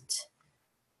best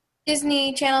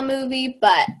Disney Channel movie,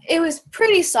 but it was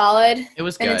pretty solid. It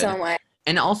was good. In its own way.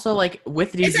 And also, like,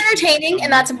 with Disney... It's entertaining,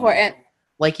 and that's important.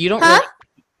 Like, you don't really...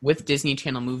 With Disney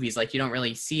Channel movies, like, you don't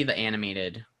really see the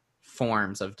animated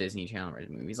forms of Disney Channel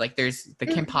movies. Like, there's the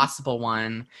Kim Possible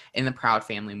one in the Proud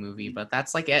Family movie, but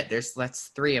that's, like, it. That's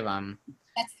 3 of them.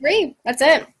 That's 3. That's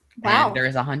it. Wow. And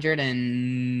there's 100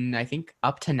 and, I think,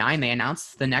 up to 9. They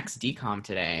announced the next DCOM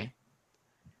today.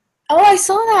 Oh, I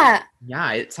saw that.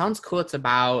 Yeah, it sounds cool. It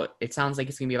sounds like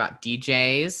it's going to be about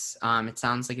DJs. It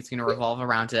sounds like it's going to revolve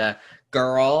around a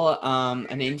girl,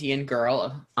 an Indian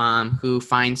girl, who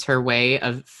finds her way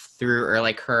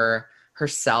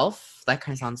herself. That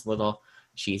kind of sounds a little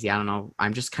cheesy. I don't know.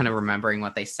 I'm just kind of remembering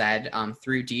what they said,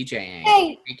 through DJing.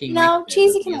 Hey,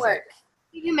 cheesy can work.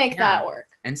 You can make that work.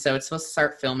 And so it's supposed to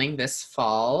start filming this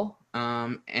fall,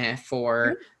 and I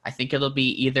think it'll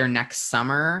be either next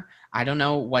summer. I don't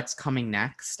know what's coming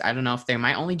next. I don't know if they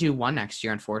might only do one next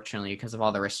year, unfortunately, because of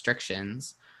all the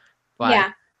restrictions.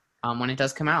 But when it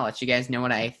does come out, I'll let you guys know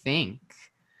what I think.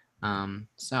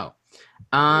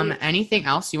 Anything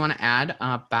else you want to add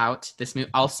about this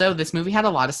movie? Also, this movie had a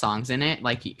lot of songs in it,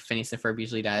 like Phineas and Ferb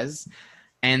usually does.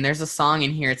 And there's a song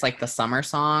in here. It's like the summer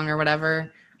song or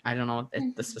whatever. I don't know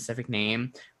the specific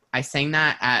name. I sang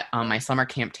that at my summer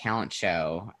camp talent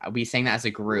show. We sang that as a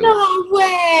group. No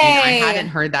way! And I hadn't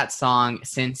heard that song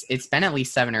since it's been at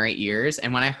least 7 or 8 years.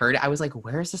 And when I heard it, I was like,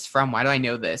 where is this from? Why do I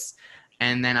know this?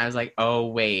 And then I was like, oh,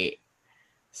 wait.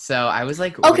 So I was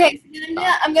like, okay,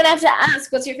 I'm gonna have to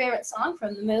ask, what's your favorite song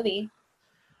from the movie?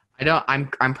 I'm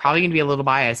probably gonna be a little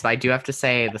biased, but I do have to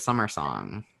say the summer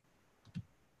song.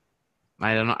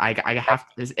 I don't know. I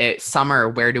have to. Summer,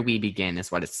 Where Do We Begin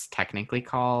is what it's technically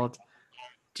called.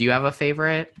 Do you have a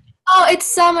favorite? Oh, it's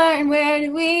Summer and Where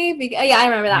Do We Begin? Yeah, I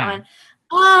remember that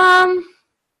one.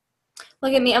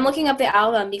 Look at me. I'm looking up the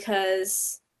album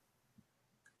because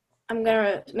I'm going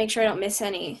to make sure I don't miss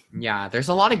any. Yeah, there's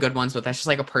a lot of good ones, but that's just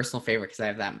like a personal favorite because I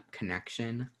have that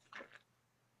connection.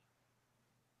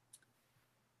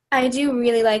 I do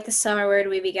really like the Summer Where Do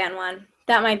We Begin one.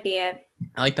 That might be it.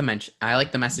 I like the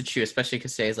message too, especially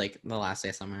because today's like the last day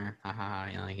of summer. Haha,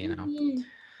 you know.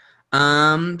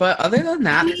 Mm-hmm. But other than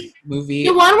that movie,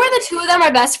 the one where the 2 of them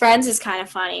are best friends is kind of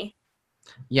funny.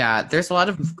 Yeah, there's a lot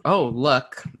of. Oh,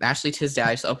 look, Ashley Tisdale.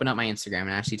 I just opened up my Instagram,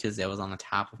 and Ashley Tisdale was on the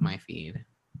top of my feed.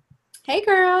 Hey,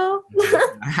 girl.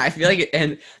 I feel like,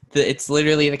 it's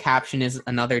literally the caption is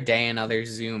another day, another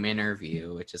Zoom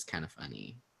interview, which is kind of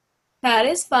funny. That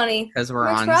is funny because we're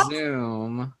on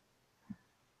Zoom.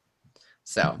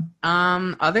 So,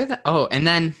 other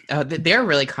than, they're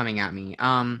really coming at me.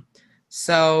 I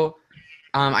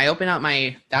open up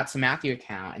my That's a Matthew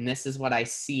account, and this is what I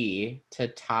see to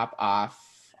top off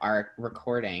our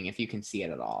recording, if you can see it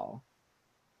at all.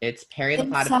 It's Perry the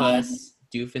Platypus,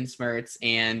 Doofenshmirtz,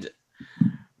 and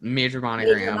Major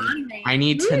Monogram. I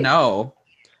need to know.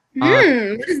 What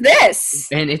is this?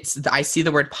 And I see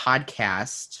the word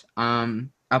podcast.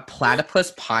 A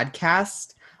platypus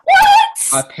podcast.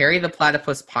 What? A Perry the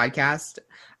Platypus podcast.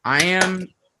 I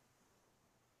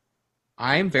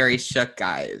am very shook,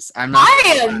 guys.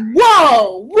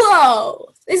 Whoa.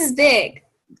 This is big.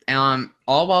 All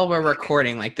while we're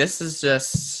recording, like this is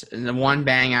just one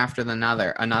bang after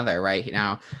another right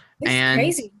now. This is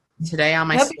crazy. Today on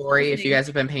my story, if you guys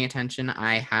have been paying attention,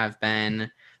 I have been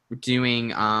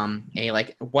doing a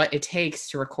what it takes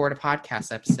to record a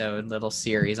podcast episode little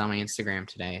series on my Instagram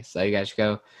today. So you guys should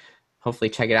go hopefully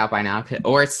check it out by now,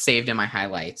 or it's saved in my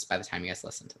highlights by the time you guys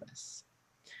listen to this.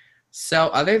 So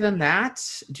other than that,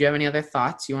 do you have any other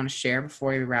thoughts you want to share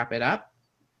before we wrap it up?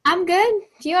 I'm good.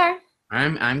 You are.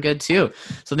 I'm good too.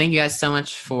 So thank you guys so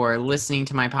much for listening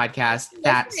to my podcast.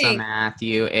 That's a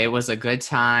Matthew. It was a good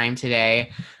time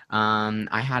today.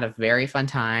 I had a very fun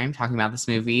time talking about this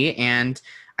movie, and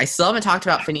I still haven't talked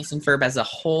about Phineas and Ferb as a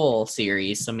whole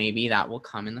series, so maybe that will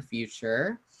come in the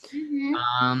future.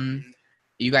 Mm-hmm.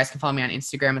 You guys can follow me on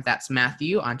Instagram at That's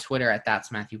Matthew, on Twitter at That's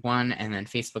Matthew1, and then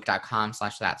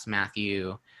Facebook.com/That's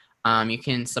Matthew. You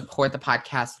can support the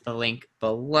podcast with the link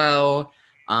below.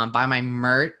 Buy my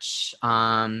merch.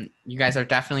 You guys are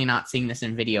definitely not seeing this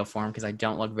in video form because I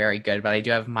don't look very good, but I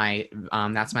do have my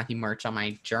That's Matthew merch on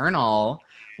my journal,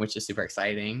 which is super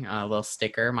exciting. A little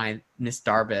sticker, my Miss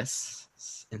Darbus.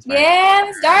 Yeah,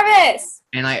 Miss Darbus!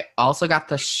 And I also got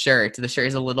the shirt. The shirt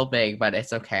is a little big, but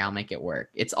it's okay. I'll make it work.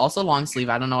 It's also long sleeve.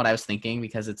 I don't know what I was thinking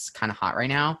because it's kind of hot right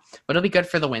now, but it'll be good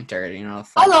for the winter. You know.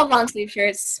 I love long sleeve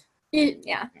shirts.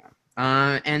 Yeah.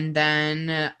 And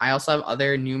then I also have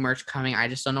other new merch coming. I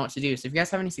just don't know what to do. So if you guys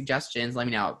have any suggestions, let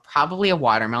me know. Probably a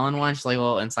watermelon one, just like a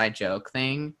little inside joke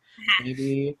thing.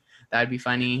 Maybe that'd be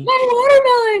funny.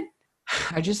 Watermelon.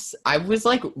 I was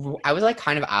like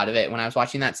kind of out of it when I was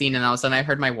watching that scene, and all of a sudden I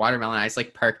heard my watermelon. I just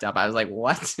like perked up. I was like,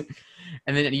 what?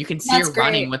 And then you can see her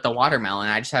running with the watermelon.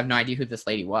 I just have no idea who this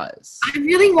lady was. I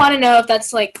really want to know if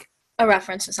that's like a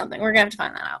reference to something. We're gonna have to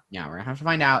find that out. Yeah, we're gonna have to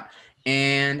find out.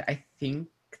 And I think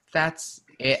that's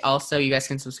it. Also, you guys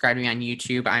can subscribe to me on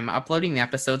YouTube. I'm uploading the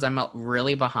episodes. I'm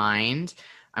really behind.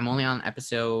 I'm only on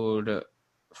episode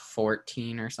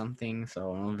 14 or something,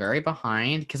 so I'm very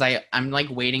behind because I'm like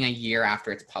waiting a year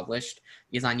after it's published,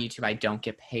 because on YouTube I don't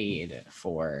get paid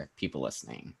for people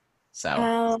listening.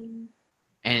 So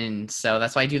and so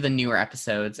that's why I do the newer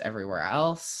episodes everywhere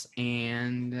else.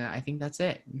 And I think that's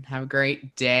it. Have a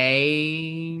great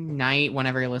day, night,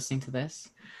 whenever you're listening to this.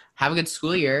 Have a good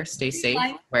school year. Stay safe.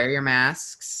 Wear your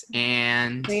masks.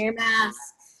 And wear your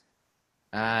masks.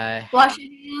 Wash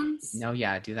your hands. No,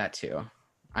 yeah, do that too.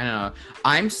 I don't know.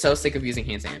 I'm so sick of using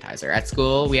hand sanitizer. At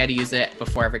school, we had to use it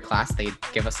before every class. They'd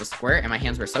give us a squirt, and my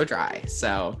hands were so dry.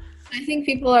 So I think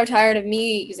people are tired of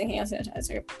me using hand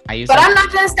sanitizer. But I'm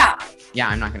not going to stop. Yeah,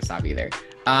 I'm not going to stop either.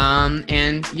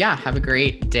 And yeah, have a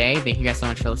great day. Thank you guys so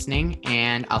much for listening,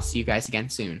 and I'll see you guys again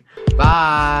soon.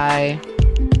 Bye.